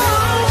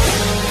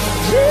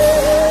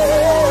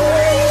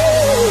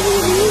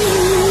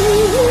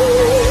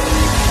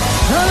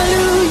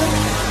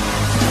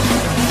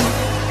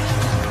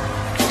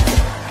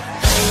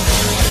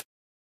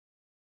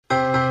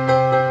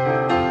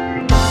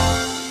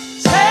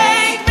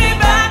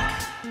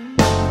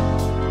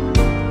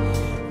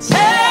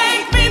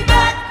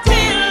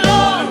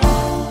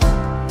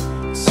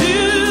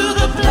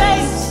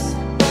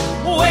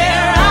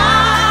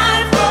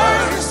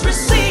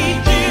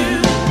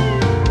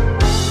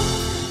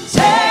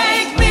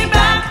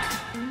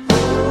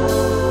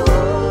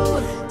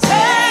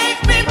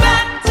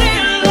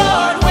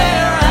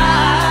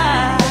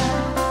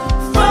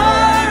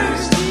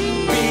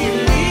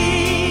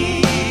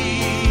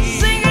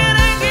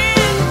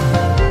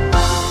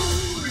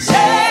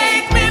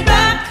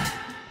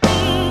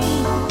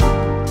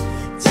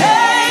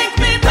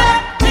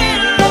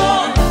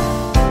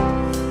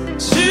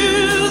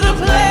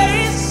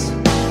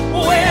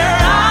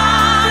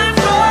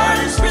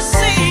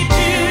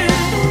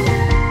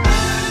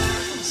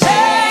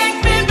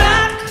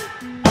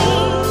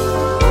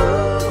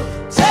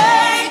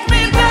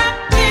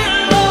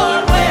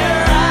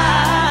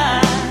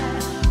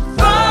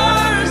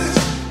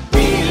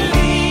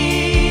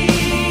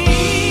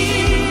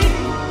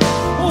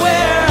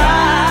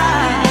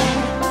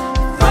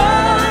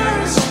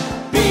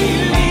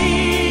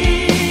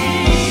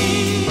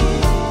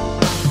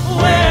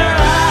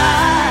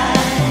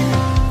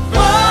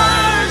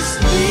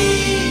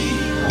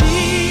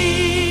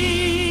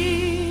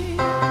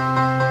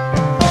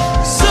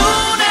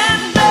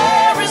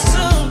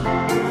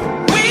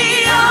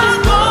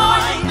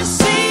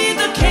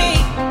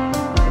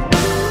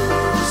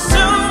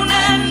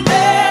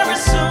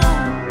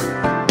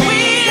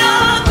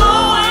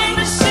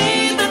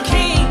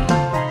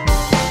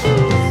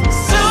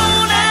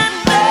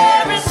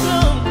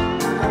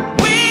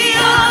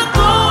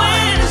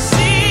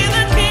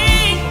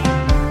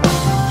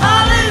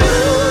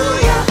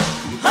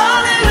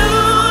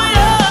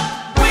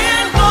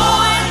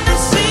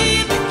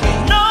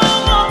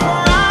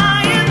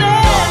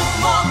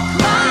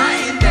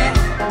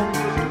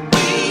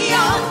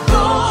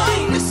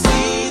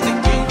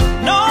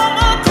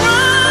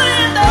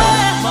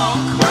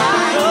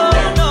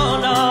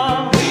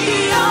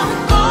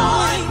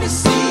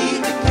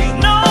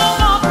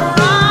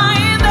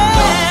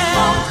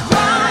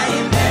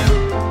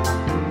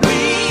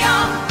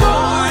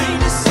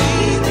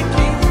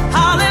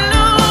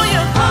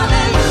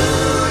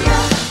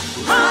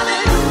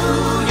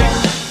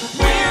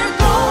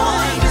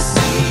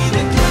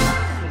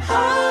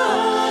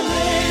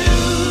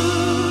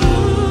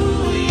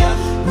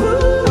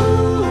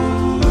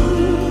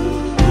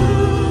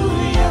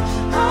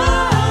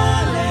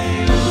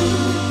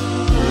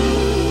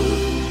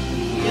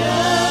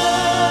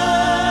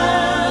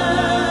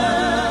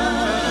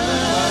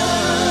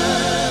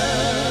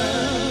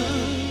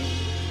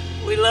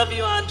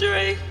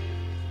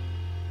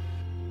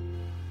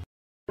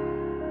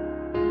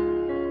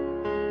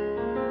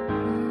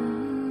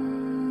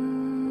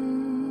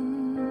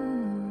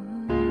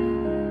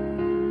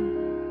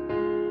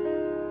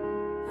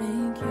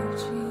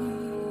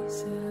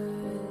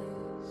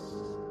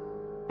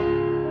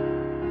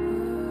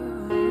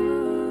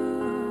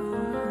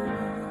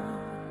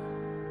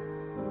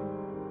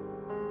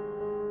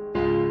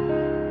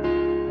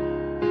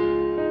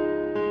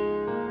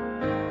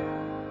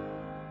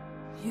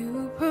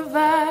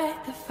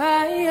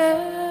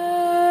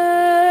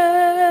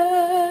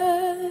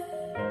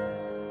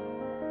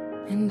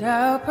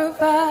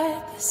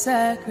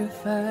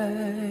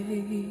 Sacrifice.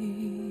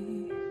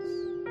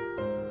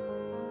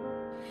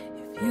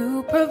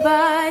 You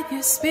provide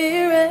your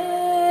spirit,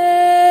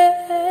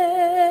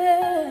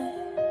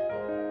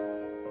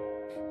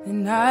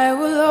 then I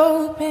will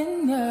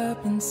open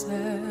up inside.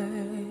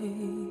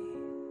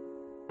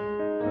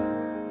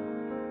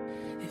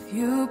 If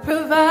you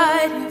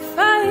provide your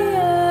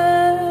fire,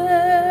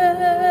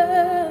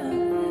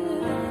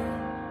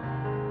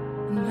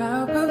 then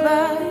I'll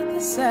provide the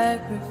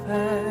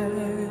sacrifice.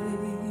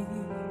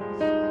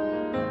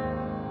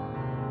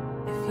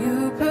 If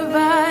you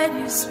provide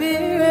your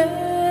spirit,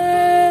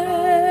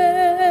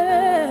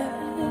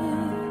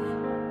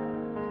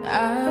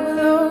 I will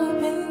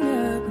open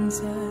up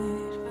inside.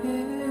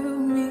 Fill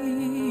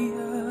me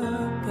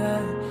up,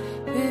 God.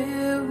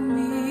 Fill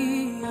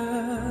me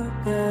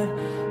up, God.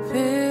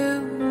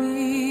 Fill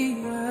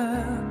me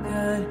up,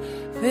 God.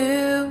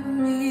 Fill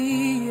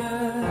me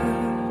up.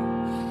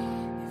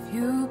 If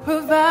you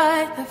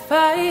provide the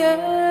fire,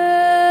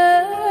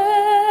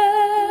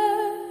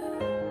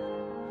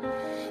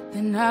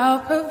 then I'll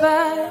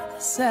provide the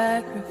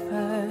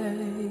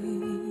sacrifice.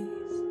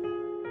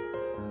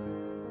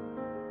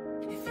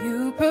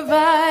 You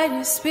provide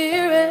your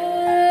spirit,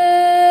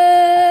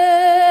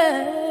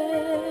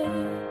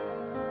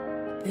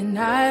 then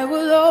I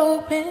will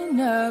open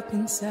up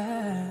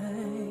inside.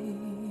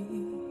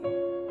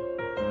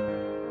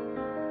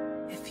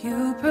 If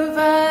you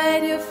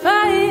provide your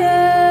fire,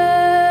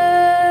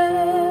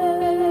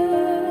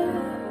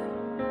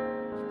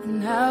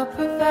 then I'll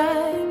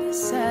provide the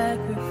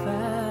sacrifice.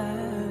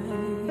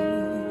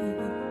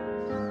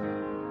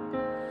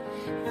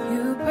 If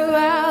you pour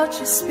out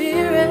your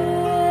spirit,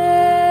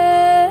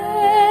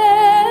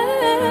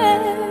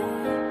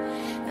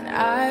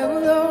 I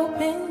will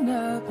open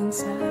up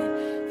inside.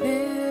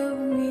 Fill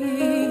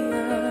me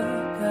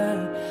up,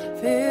 God.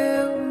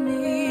 Fill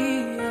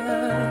me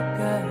up,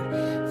 God.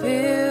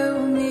 Fill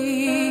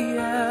me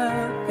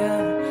up,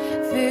 God.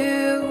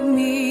 Fill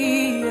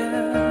me up.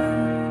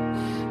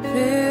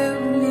 Fill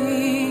me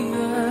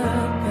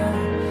up, God.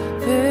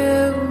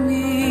 Fill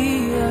me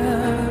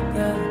up,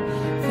 God.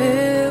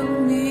 Fill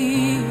me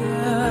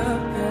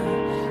up, God.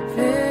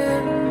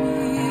 Fill me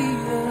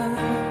up.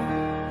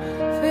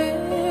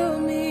 Fill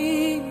me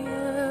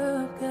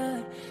up,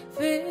 God.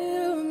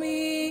 Fill me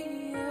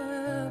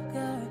up,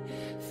 God.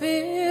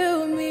 Fill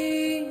me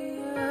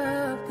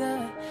up,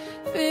 God.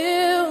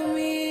 Fill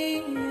me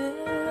up.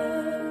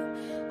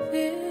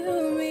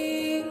 Fill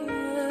me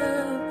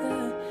up,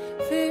 God.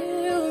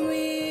 Fill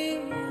me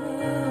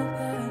up,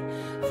 God.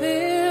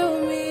 Fill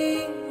me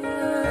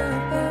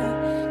up, God.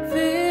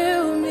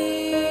 Fill me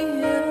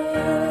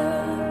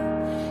up.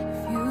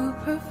 If you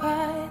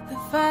provide the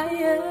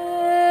fire,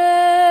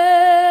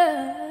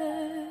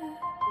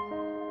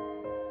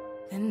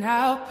 then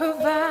I'll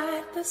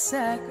provide the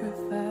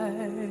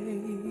sacrifice.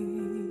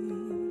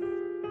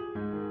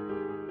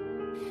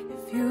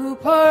 If you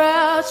pour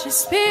out your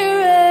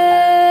spirit,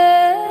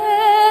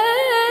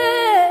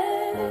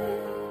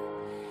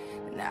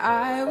 then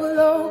I will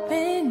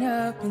open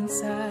up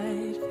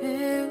inside.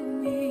 Fill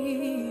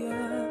me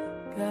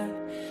up, God.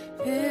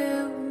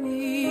 Fill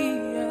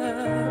me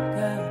up,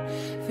 God.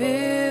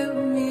 Fill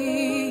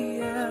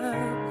me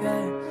up,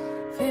 God.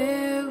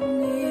 Fill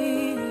me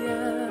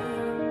up.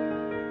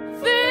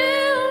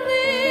 Fill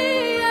me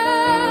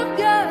up,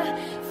 God.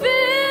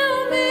 Fill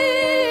me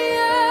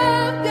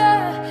up,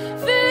 God.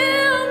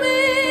 Fill me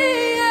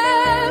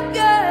up,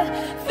 God.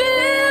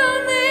 Fill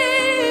me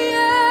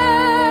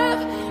up.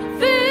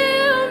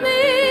 Fill me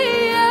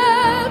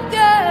up,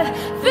 God.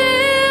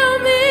 Fill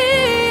me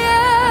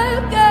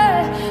up,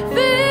 God.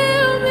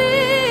 Fill me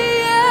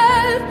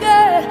up,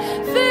 God.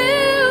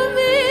 Fill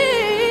me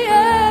up.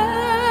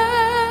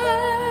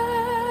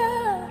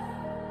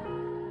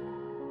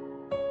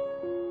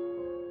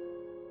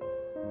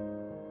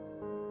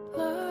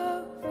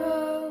 Love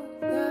of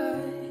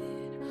God,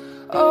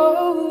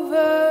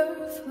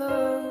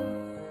 overflow,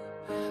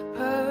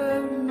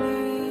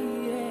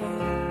 permeate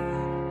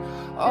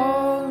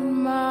all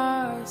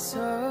my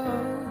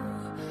soul.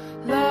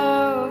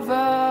 Love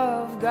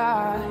of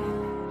God,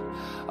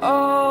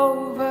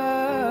 overflow,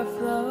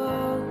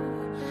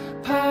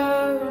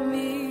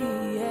 permeate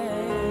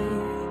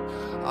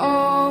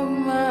all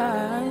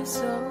my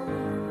soul.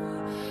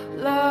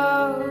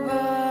 Love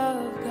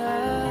of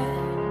God,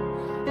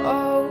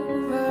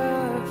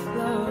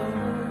 overflow,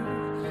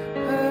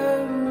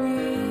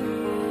 permeate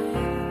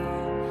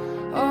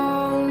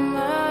all my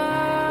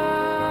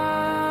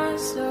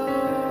soul.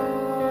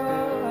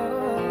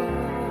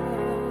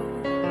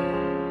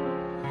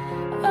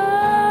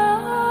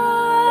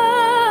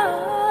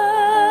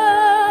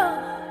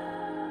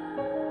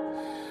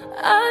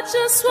 I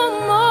just want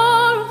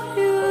more of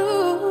you.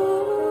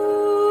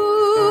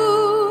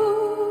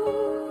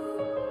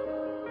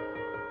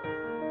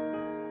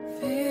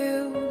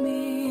 Fill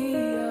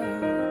me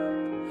up,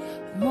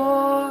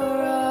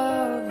 more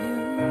of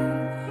you,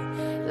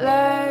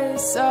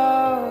 less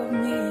of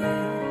me,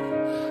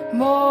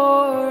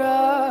 more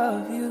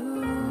of you.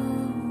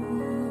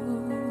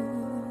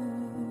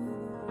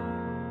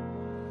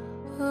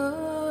 Oh.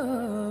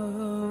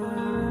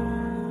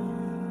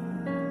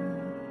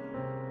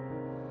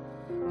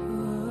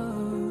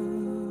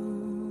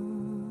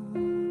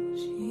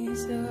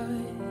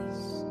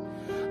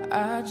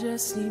 I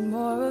just need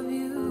more of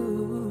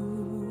you.